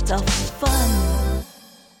 Lots of fun.